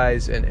bodies,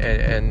 guys,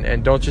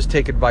 and don't just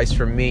take advice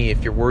from me.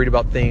 If you're worried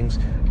about things,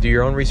 do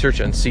your own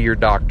research and see your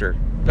doctor.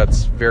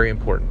 That's very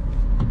important.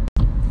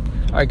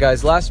 Alright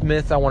guys, last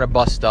myth I want to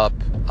bust up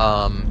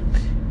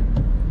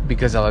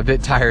because I'm a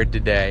bit tired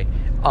today.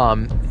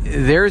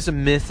 There's a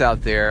myth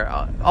out there,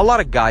 a lot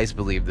of guys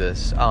believe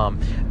this,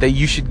 that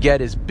you should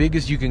get as big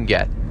as you can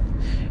get.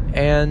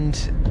 And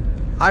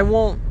I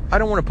don't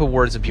want to put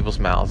words in people's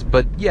mouths,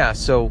 but yeah,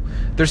 so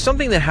there's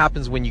something that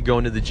happens when you go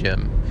into the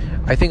gym.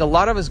 I think a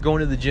lot of us go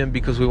into the gym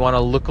because we want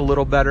to look a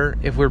little better.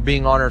 If we're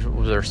being honest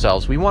with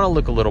ourselves, we want to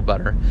look a little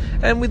better,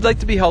 and we'd like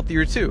to be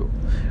healthier too.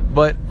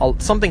 But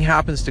something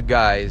happens to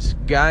guys.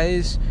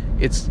 Guys,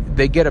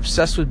 they get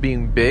obsessed with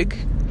being big,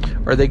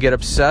 or they get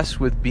obsessed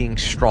with being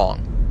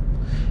strong.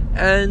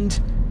 And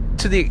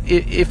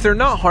if they're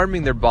not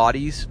harming their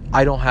bodies,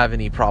 I don't have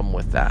any problem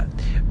with that.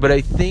 But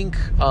I think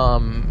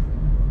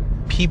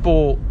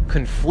people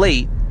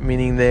conflate,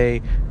 meaning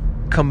they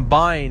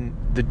combine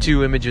the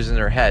two images in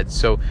their head.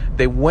 So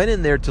they went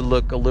in there to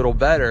look a little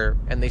better,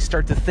 and they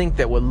start to think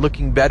that what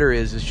looking better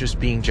is just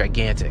being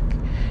gigantic.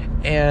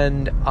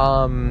 And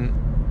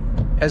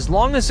as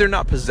long as they're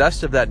not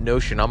possessed of that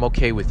notion, I'm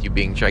okay with you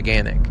being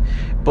gigantic.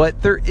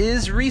 But there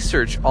is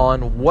research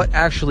on what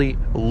actually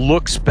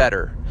looks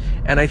better.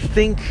 And I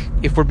think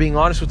if we're being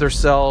honest with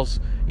ourselves,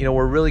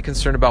 we're really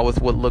concerned about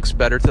with what looks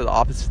better to the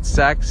opposite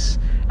sex.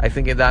 I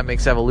think that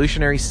makes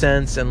evolutionary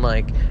sense. And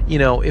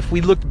if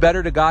we looked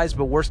better to guys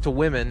but worse to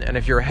women, and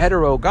if you're a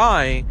hetero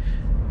guy,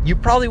 you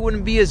probably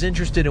wouldn't be as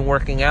interested in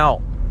working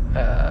out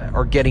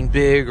or getting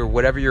big or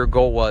whatever your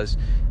goal was.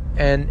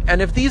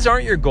 And if these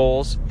aren't your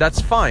goals,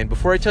 that's fine.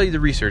 Before I tell you the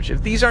research,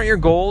 if these aren't your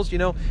goals,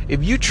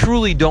 if you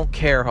truly don't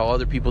care how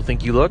other people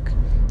think you look,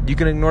 you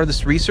can ignore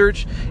this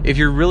research. If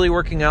you're really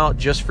working out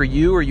just for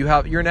you, or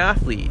you're an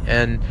athlete,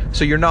 and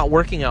so you're not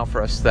working out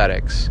for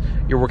aesthetics,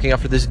 you're working out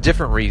for this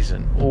different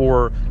reason,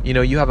 or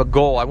you have a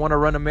goal. I want to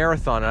run a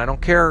marathon, and I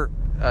don't care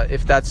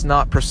if that's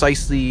not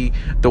precisely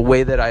the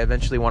way that I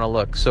eventually want to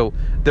look. So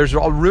there's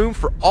room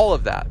for all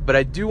of that, but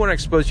I do want to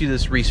expose you to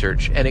this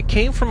research, and it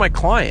came from my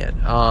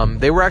client.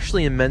 They were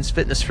actually in Men's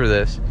Fitness for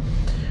this.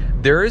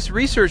 There is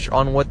research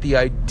on what the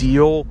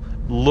ideal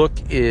look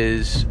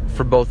is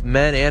for both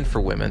men and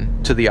for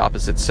women to the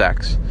opposite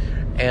sex,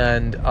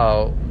 and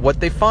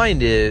what they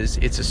find is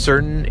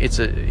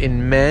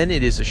in men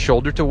it is a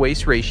shoulder to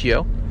waist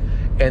ratio.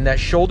 And that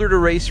shoulder to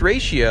waist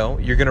ratio,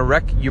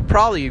 you're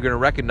probably gonna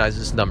recognize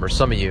this number.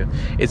 Some of you,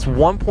 it's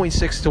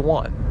 1.6 to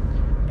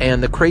 1.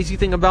 And the crazy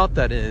thing about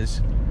that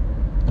is,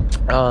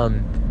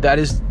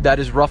 that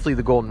is roughly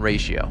the golden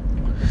ratio.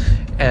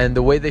 And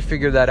the way they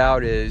figured that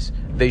out is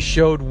they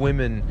showed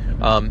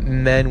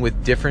men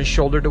with different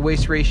shoulder to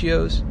waist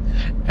ratios,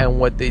 and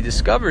what they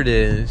discovered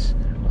is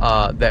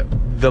that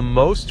the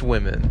most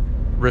women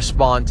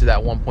respond to that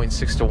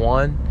 1.6 to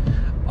 1.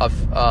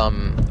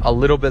 A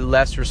little bit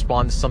less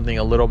respond to something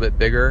a little bit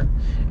bigger,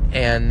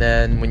 and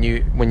then when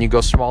you go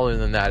smaller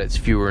than that, it's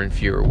fewer and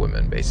fewer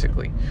women,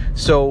 basically.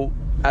 So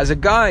as a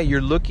guy,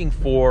 you're looking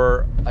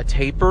for a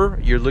taper.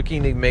 You're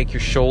looking to make your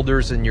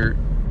shoulders and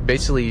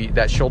basically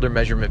that shoulder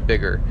measurement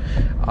bigger.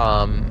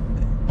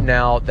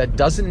 Now that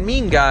doesn't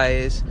mean,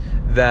 guys,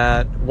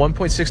 that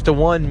 1.6 to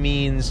 1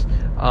 means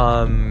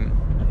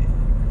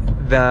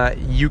that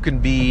you can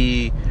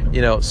be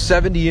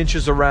 70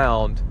 inches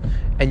around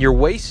and your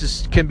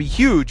waist can be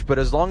huge, but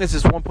as long as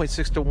it's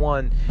 1.6 to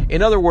 1,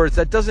 in other words,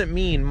 that doesn't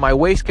mean my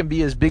waist can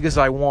be as big as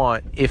I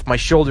want if my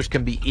shoulders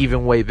can be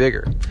even way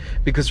bigger.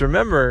 Because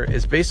remember,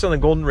 it's based on the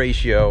golden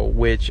ratio,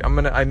 which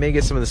I may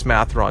get some of this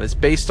math wrong. It's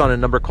based on a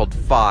number called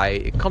phi.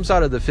 It comes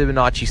out of the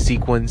Fibonacci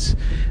sequence.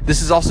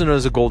 This is also known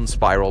as a golden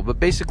spiral, but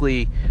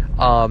basically,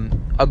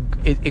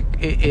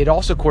 it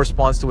also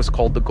corresponds to what's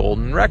called the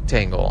golden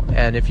rectangle.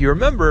 And if you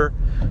remember,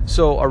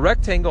 so a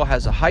rectangle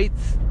has a height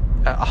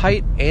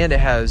and it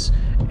has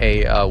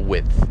a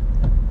width.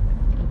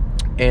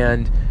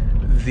 And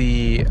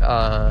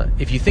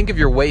if you think of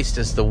your waist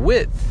as the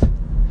width,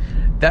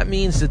 that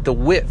means that the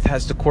width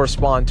has to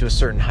correspond to a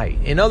certain height.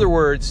 In other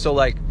words, so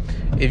like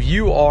if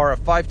you are a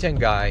 5'10"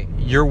 guy,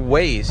 your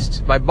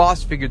waist, my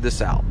boss figured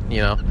this out,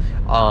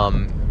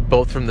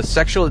 both from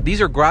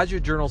these are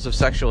graduate journals of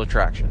sexual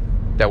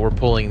attraction that we're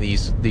pulling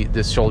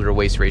this shoulder to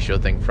waist ratio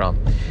thing from.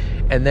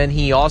 And then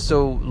he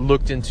also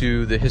looked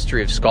into the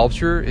history of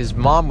sculpture. His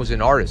mom was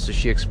an artist, so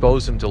she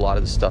exposed him to a lot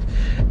of this stuff.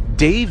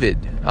 David,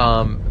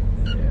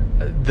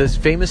 this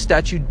famous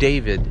statue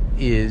David,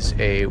 is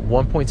a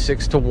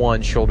 1.6 to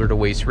 1 shoulder to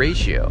waist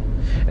ratio.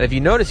 And if you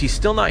notice, he's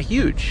still not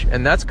huge.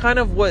 And that's kind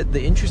of what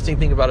the interesting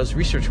thing about his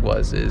research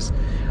is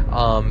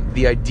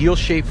the ideal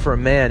shape for a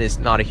man is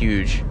not a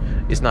huge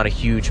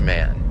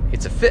man.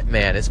 It's a fit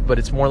man, but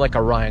it's more like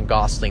a Ryan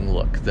Gosling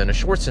look than a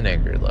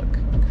Schwarzenegger look.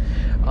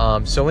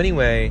 So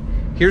anyway,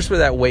 here's where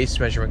that waist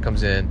measurement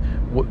comes in.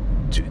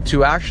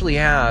 To actually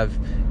have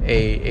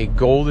a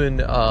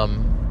golden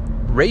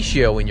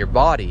ratio in your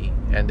body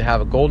and to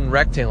have a golden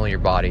rectangle in your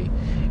body,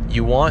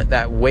 you want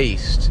that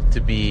waist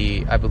to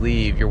be, I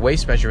believe, your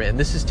waist measurement, and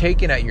this is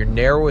taken at your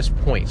narrowest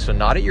point, so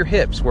not at your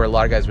hips where a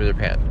lot of guys wear their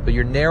pants, but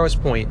your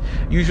narrowest point,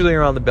 usually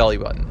around the belly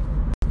button.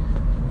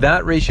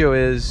 That ratio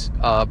is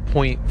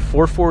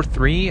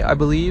 0.443, I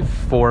believe,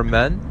 for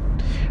men.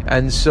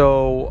 And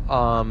so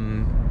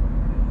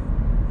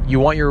you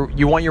want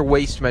your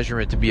waist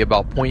measurement to be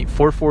about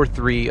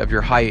 0.443 of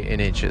your height in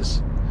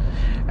inches.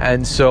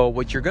 And so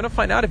what you're going to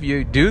find out if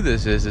you do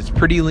this is it's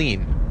pretty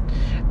lean.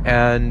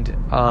 And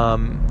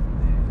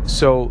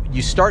so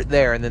you start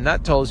there, and then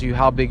that tells you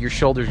how big your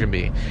shoulders can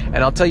be. And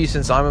I'll tell you,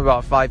 since I'm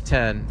about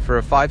 5'10", for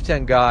a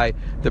 5'10" guy,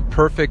 the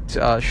perfect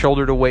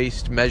shoulder to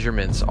waist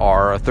measurements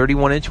are a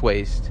 31-inch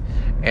waist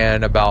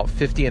and about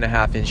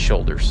 50.5-inch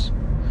shoulders.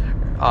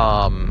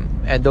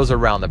 And those are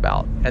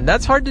roundabout. And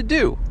that's hard to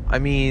do. I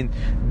mean,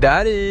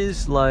 that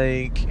is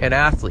like an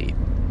athlete.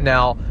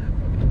 Now,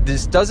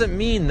 this doesn't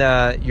mean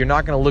that you're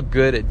not going to look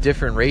good at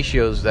different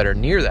ratios that are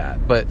near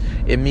that, but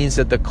it means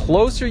that the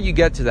closer you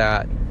get to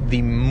that,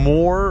 the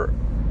more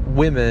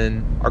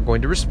women are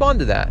going to respond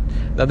to that.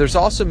 Now, there's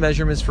also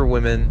measurements for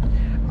women.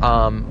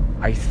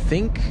 I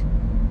think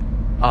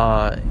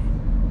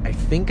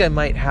I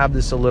might have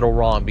this a little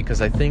wrong,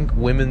 because I think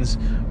women's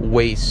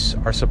waists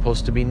are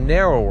supposed to be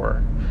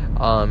narrower.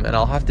 And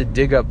I'll have to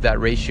dig up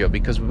that ratio,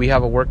 because we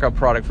have a workout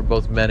product for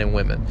both men and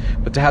women.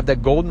 But to have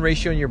that golden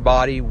ratio in your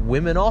body,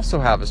 women also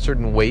have a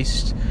certain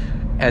waist,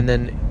 and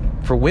then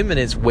For women,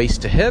 it's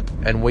waist to hip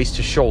and waist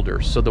to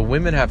shoulder. So the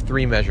women have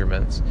 3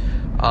 measurements.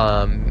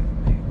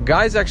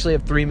 Guys actually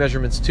have 3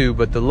 measurements too,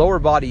 but the lower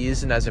body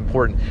isn't as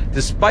important.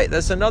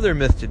 That's another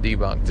myth to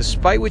debunk.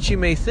 Despite what you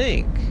may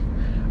think,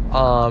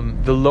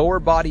 the lower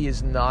body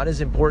is not as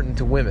important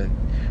to women.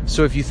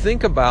 So if you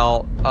think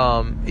about,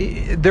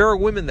 there are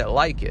women that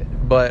like it,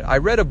 but I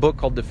read a book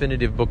called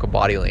Definitive Book of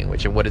Body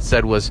Language, and what it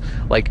said was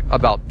like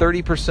about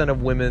 30%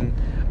 of women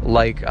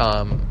like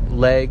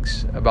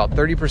legs, about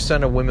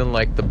 30% of women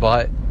like the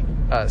butt.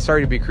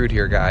 Sorry to be crude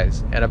here,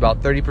 guys, and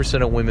about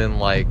 30% of women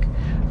like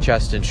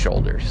chest and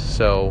shoulders.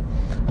 So,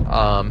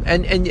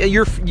 and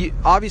you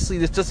obviously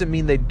this doesn't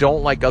mean they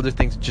don't like other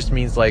things. It just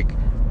means like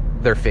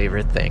their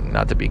favorite thing,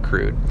 not to be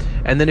crude.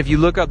 And then if you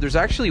look up, there's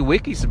actually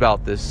wikis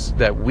about this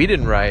that we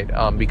didn't write,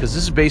 because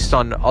this is based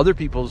on other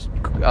people's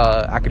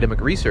academic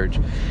research.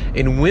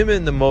 In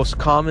women, the most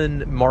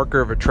common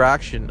marker of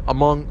attraction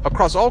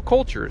across all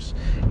cultures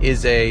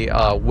is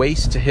a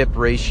waist to hip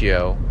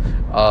ratio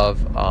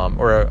of,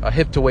 or a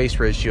hip to waist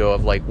ratio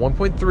of like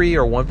 1.3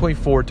 or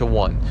 1.4 to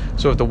 1.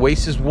 So if the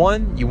waist is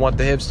 1, you want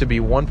the hips to be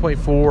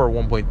 1.4 or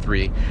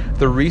 1.3.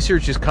 The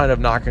research is kind of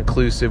not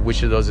conclusive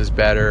which of those is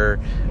better,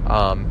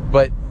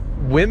 but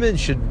women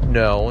should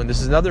know, and this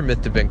is another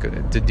myth to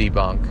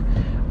debunk.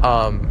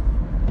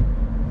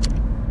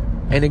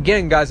 And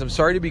again, guys, I'm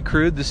sorry to be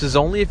crude. This is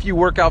only if you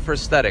work out for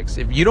aesthetics.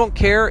 If you don't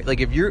care,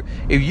 like if you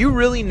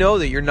really know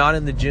that you're not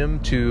in the gym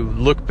to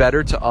look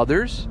better to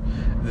others,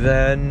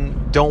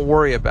 then don't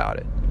worry about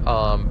it.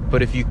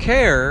 But if you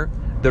care,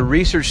 the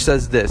research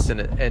says this,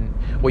 and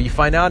what you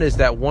find out is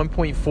that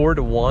 1.4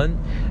 to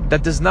 1,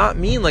 that does not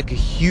mean like a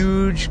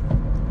huge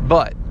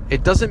butt.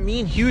 It doesn't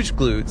mean huge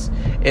glutes.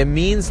 It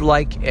means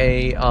like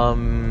a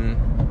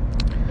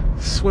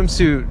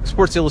swimsuit,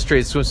 Sports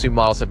Illustrated swimsuit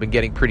models have been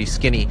getting pretty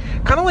skinny,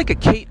 kind of like a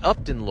Kate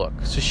Upton look.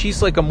 So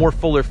she's like a more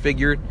fuller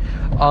figured,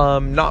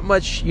 not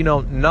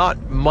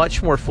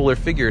much more fuller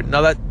figured.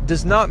 Now that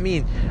does not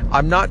mean,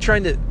 I'm not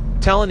trying to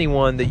tell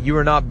anyone that you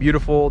are not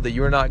beautiful, that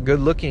you are not good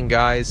looking,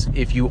 guys,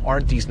 if you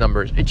aren't these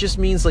numbers. It just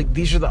means like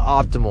these are the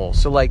optimal.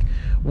 So like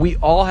we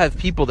all have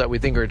people that we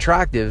think are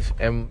attractive,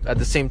 and at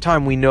the same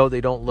time we know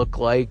they don't look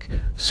like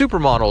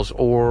supermodels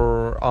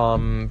or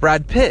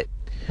Brad Pitt.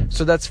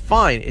 So that's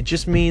fine. It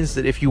just means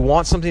that if you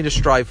want something to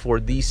strive for,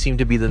 these seem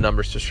to be the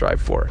numbers to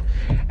strive for.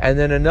 And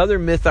then another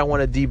myth I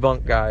want to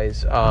debunk,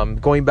 guys,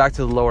 going back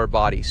to the lower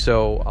body.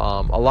 So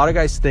a lot of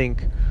guys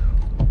think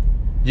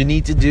you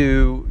need to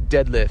do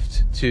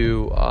deadlift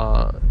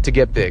to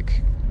get big,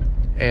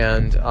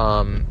 and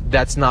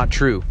that's not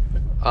true.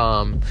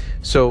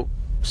 So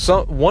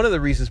one of the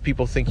reasons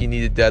people think you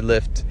need to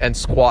deadlift and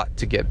squat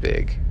to get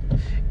big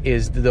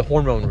is the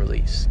hormone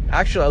release.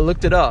 Actually, I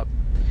looked it up.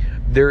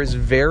 There is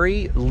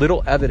very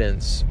little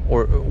evidence,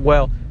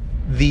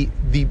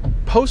 the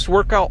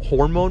post-workout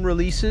hormone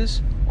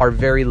releases are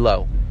very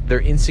low.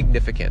 They're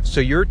insignificant. So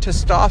your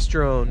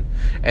testosterone,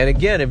 and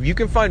again, if you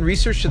can find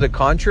research to the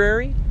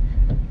contrary,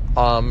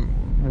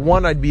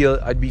 one, I'd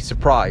be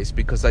surprised,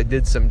 because I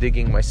did some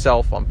digging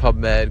myself on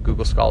PubMed,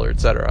 Google Scholar,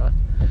 etc.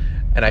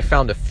 And I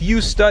found a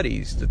few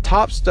studies. The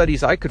top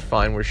studies I could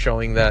find were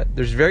showing that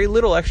there's very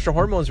little extra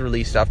hormones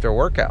released after a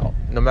workout,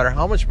 no matter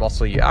how much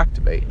muscle you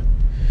activate.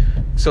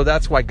 So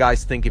that's why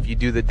guys think if you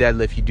do the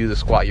deadlift, you do the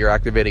squat, you're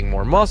activating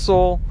more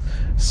muscle,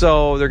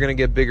 so they're going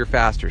to get bigger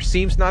faster.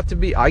 Seems not to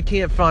be. I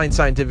can't find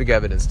scientific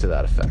evidence to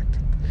that effect.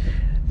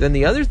 Then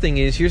the other thing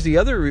is, here's the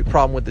other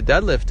problem with the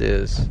deadlift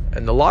is,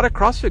 and a lot of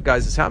CrossFit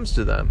guys, this happens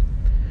to them,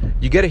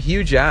 you get a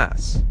huge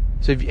ass.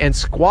 So and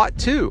squat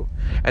too.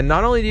 And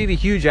not only do you get a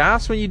huge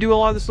ass when you do a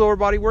lot of this lower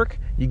body work,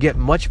 you get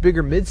much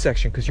bigger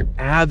midsection because your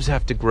abs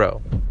have to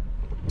grow.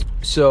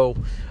 So,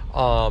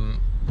 and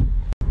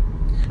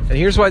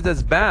here's why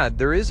that's bad.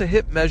 There is a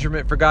hip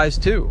measurement for guys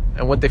too.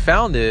 And what they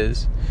found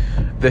is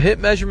the hip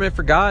measurement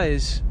for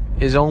guys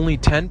is only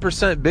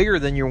 10% bigger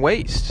than your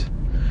waist.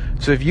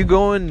 So if you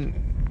go and,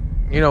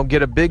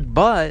 get a big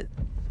butt,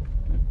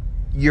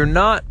 you're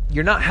not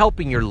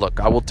helping your look.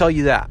 I will tell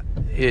you that.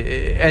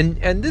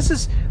 And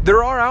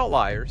there are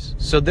outliers.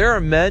 So there are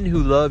men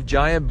who love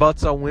giant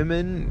butts on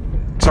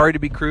women. Sorry to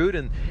be crude.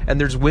 And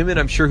there's women,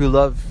 I'm sure, who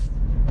love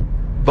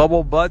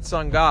bubble butts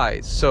on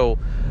guys. So,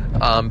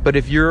 but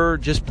if you're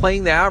just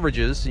playing the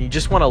averages and you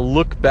just want to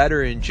look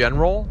better in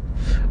general,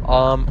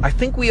 I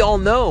think we all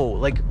know,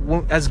 like,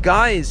 as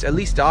guys, at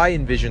least I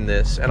envision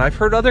this, and I've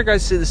heard other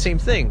guys say the same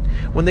thing.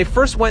 When they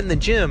first went in the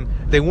gym,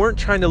 they weren't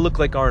trying to look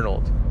like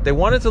Arnold. They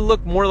wanted to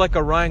look more like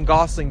a Ryan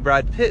Gosling,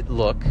 Brad Pitt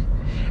look.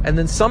 And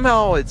then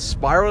somehow it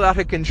spiraled out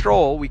of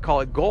control. We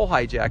call it goal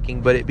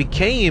hijacking, but it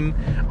became,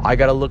 I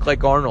got to look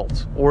like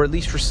Arnold. Or at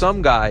least for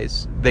some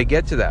guys, they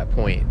get to that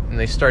point and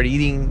they start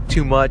eating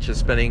too much and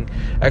spending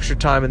extra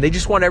time, and they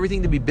just want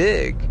everything to be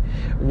big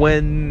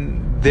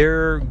when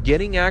they're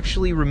getting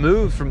actually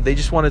removed from, they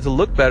just want it to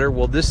look better.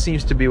 Well, this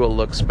seems to be what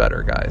looks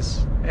better,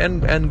 guys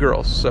and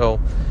girls. So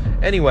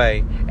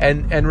anyway,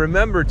 and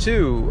remember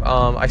too,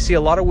 I see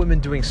a lot of women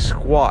doing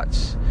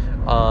squats.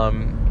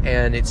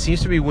 And it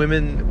seems to be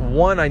women,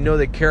 one, I know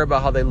they care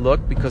about how they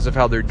look because of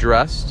how they're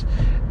dressed.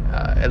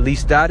 At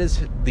least that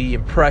is the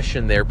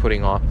impression they're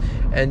putting off.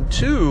 And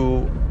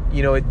two,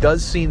 it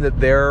does seem that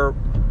their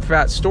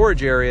fat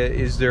storage area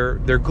is their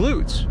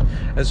glutes.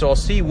 And so I'll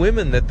see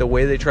women that the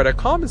way they try to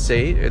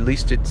compensate, at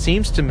least it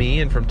seems to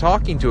me, and from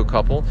talking to a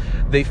couple,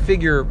 they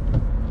figure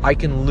I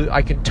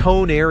can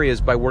tone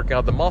areas by working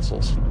out the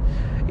muscles.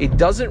 It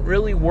doesn't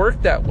really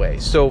work that way.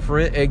 So for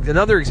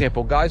another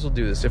example, guys will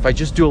do this. If I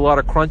just do a lot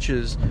of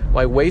crunches,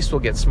 my waist will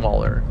get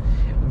smaller.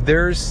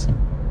 There's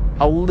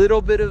a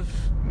little bit of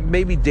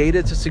maybe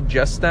data to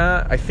suggest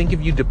that. I think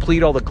if you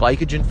deplete all the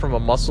glycogen from a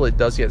muscle, it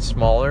does get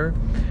smaller.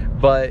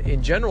 But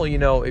in general,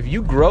 if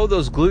you grow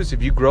those glutes,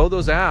 if you grow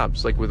those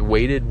abs, like with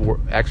weighted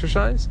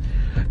exercise,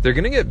 they're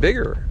going to get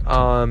bigger.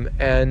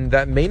 And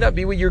that may not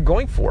be what you're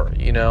going for,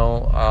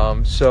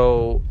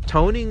 So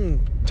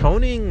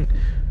toning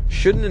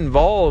shouldn't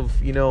involve,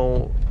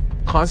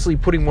 constantly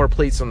putting more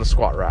plates on the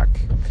squat rack.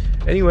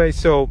 Anyway,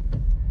 so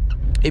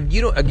I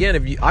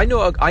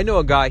know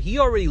a guy, he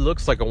already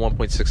looks like a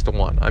 1.6 to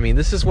 1. I mean,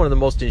 this is one of the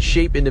most in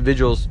shape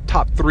individuals,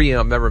 top 3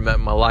 I've ever met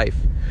in my life.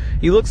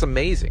 He looks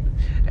amazing.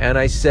 And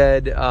I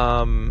said,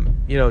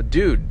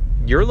 dude,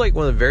 you're like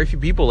one of the very few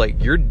people,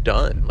 like, you're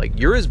done. Like,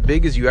 you're as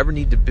big as you ever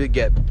need to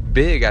get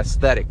big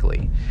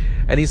aesthetically.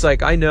 And he's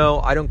like, I know,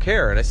 I don't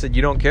care. And I said,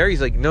 you don't care?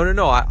 He's like,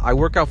 no, I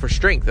work out for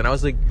strength. And I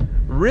was like,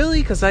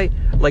 really? Because I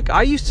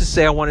used to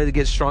say I wanted to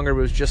get stronger, but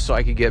it was just so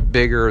I could get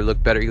bigger or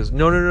look better. He goes,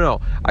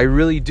 no, I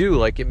really do.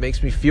 Like, it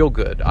makes me feel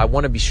good. I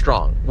want to be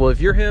strong. Well,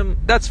 if you're him,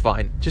 that's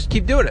fine. Just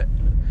keep doing it.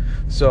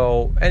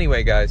 So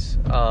anyway, guys,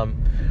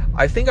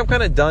 I think I'm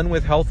kind of done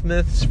with health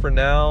myths for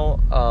now.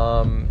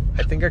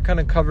 I think I kind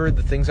of covered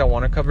the things I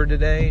want to cover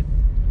today.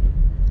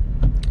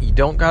 You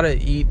don't got to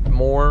eat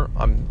more.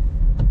 I'm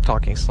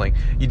talking slang.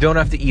 You don't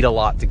have to eat a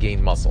lot to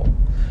gain muscle.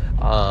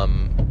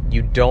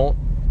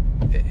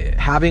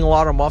 Having a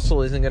lot of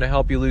muscle isn't going to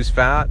help you lose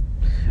fat.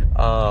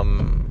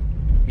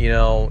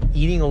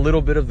 Eating a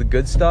little bit of the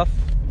good stuff,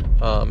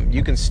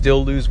 you can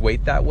still lose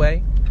weight that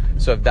way.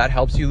 So if that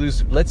helps you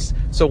lose,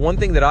 so one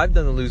thing that I've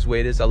done to lose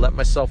weight is I let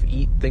myself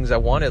eat things I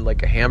wanted,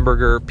 like a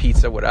hamburger,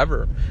 pizza,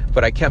 whatever,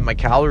 but I kept my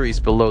calories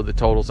below the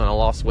totals and I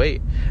lost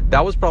weight.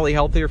 That was probably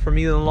healthier for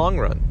me in the long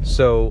run.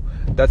 So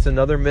that's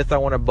another myth I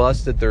want to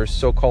bust, that there's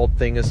so-called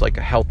thing as like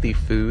a healthy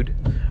food.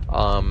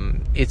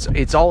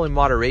 It's all in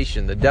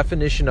moderation. The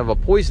definition of a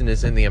poison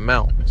is in the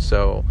amount.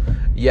 So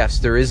yes,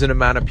 there is an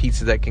amount of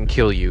pizza that can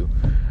kill you.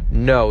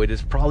 No, it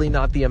is probably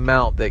not the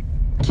amount that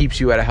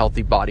keeps you at a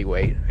healthy body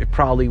weight. It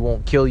probably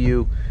won't kill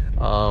you.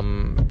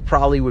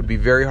 Probably would be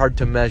very hard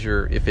to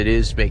measure if it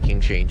is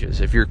making changes,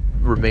 if you're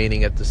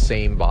remaining at the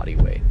same body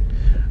weight.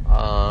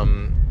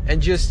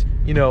 And just,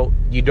 you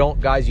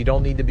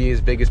don't need to be as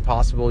big as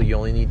possible. You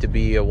only need to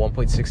be a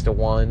 1.6 to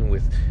 1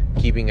 with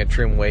keeping a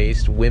trim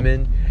waist.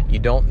 Women, you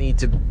don't need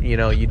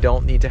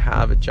to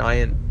have a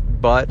giant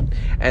butt.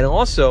 And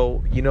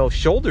also,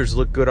 shoulders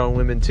look good on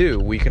women too.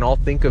 We can all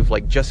think of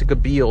like Jessica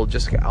Biel,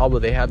 Jessica Alba.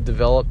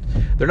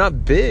 They're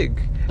not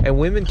big, and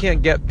women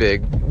can't get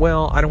big.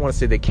 Well, I don't want to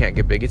say they can't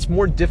get big. It's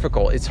more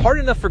difficult. It's hard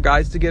enough for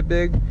guys to get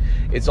big.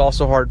 It's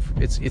also hard.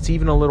 It's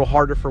even a little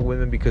harder for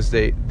women because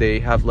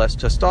they have less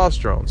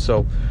testosterone.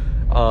 So,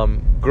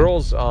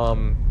 girls,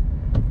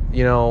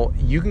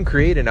 you can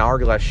create an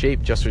hourglass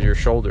shape just with your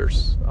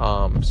shoulders.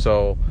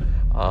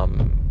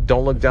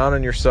 Don't look down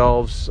on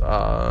yourselves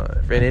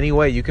in any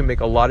way. You can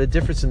make a lot of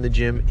difference in the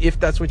gym if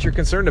that's what you're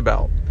concerned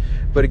about.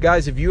 But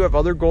guys, if you have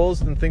other goals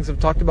than things I've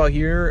talked about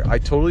here, I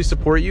totally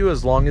support you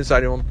as long as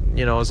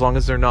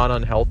they're not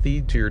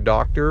unhealthy to your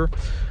doctor.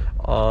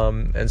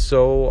 And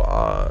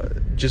so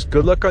just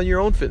good luck on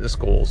your own fitness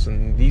goals.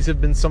 And these have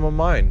been some of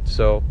mine.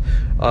 So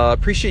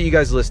appreciate you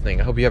guys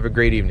listening. I hope you have a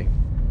great evening.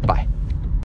 Bye.